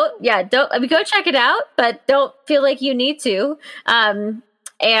 Don't. I mean, go check it out, but don't feel like you need to.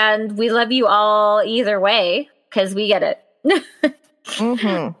 And we love you all either way because we get it.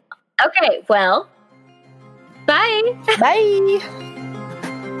 Mm-hmm. Okay, well, bye. Bye.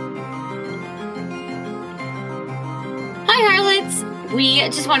 Hi, Harlots. We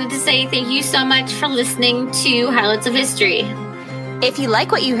just wanted to say thank you so much for listening to Harlots of History. If you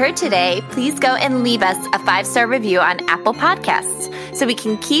like what you heard today, please go and leave us a 5-star review on Apple Podcasts so we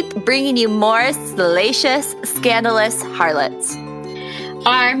can keep bringing you more salacious, scandalous harlots.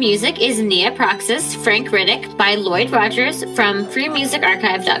 Our music is Nia Proxis, Frank Riddick by Lloyd Rogers from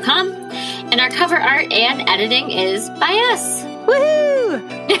freemusicarchive.com. And our cover art and editing is by us. Woohoo!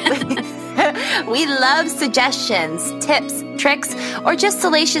 We love suggestions, tips, tricks, or just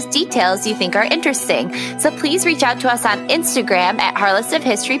salacious details you think are interesting. So please reach out to us on Instagram at Harlots of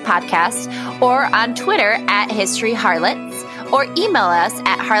History Podcast or on Twitter at History Harlots, or email us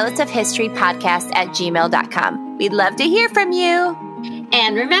at harlotsofhistorypodcast@gmail.com. We'd love to hear from you.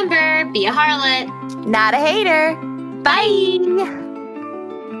 And remember, be a harlot, not a hater. Bye.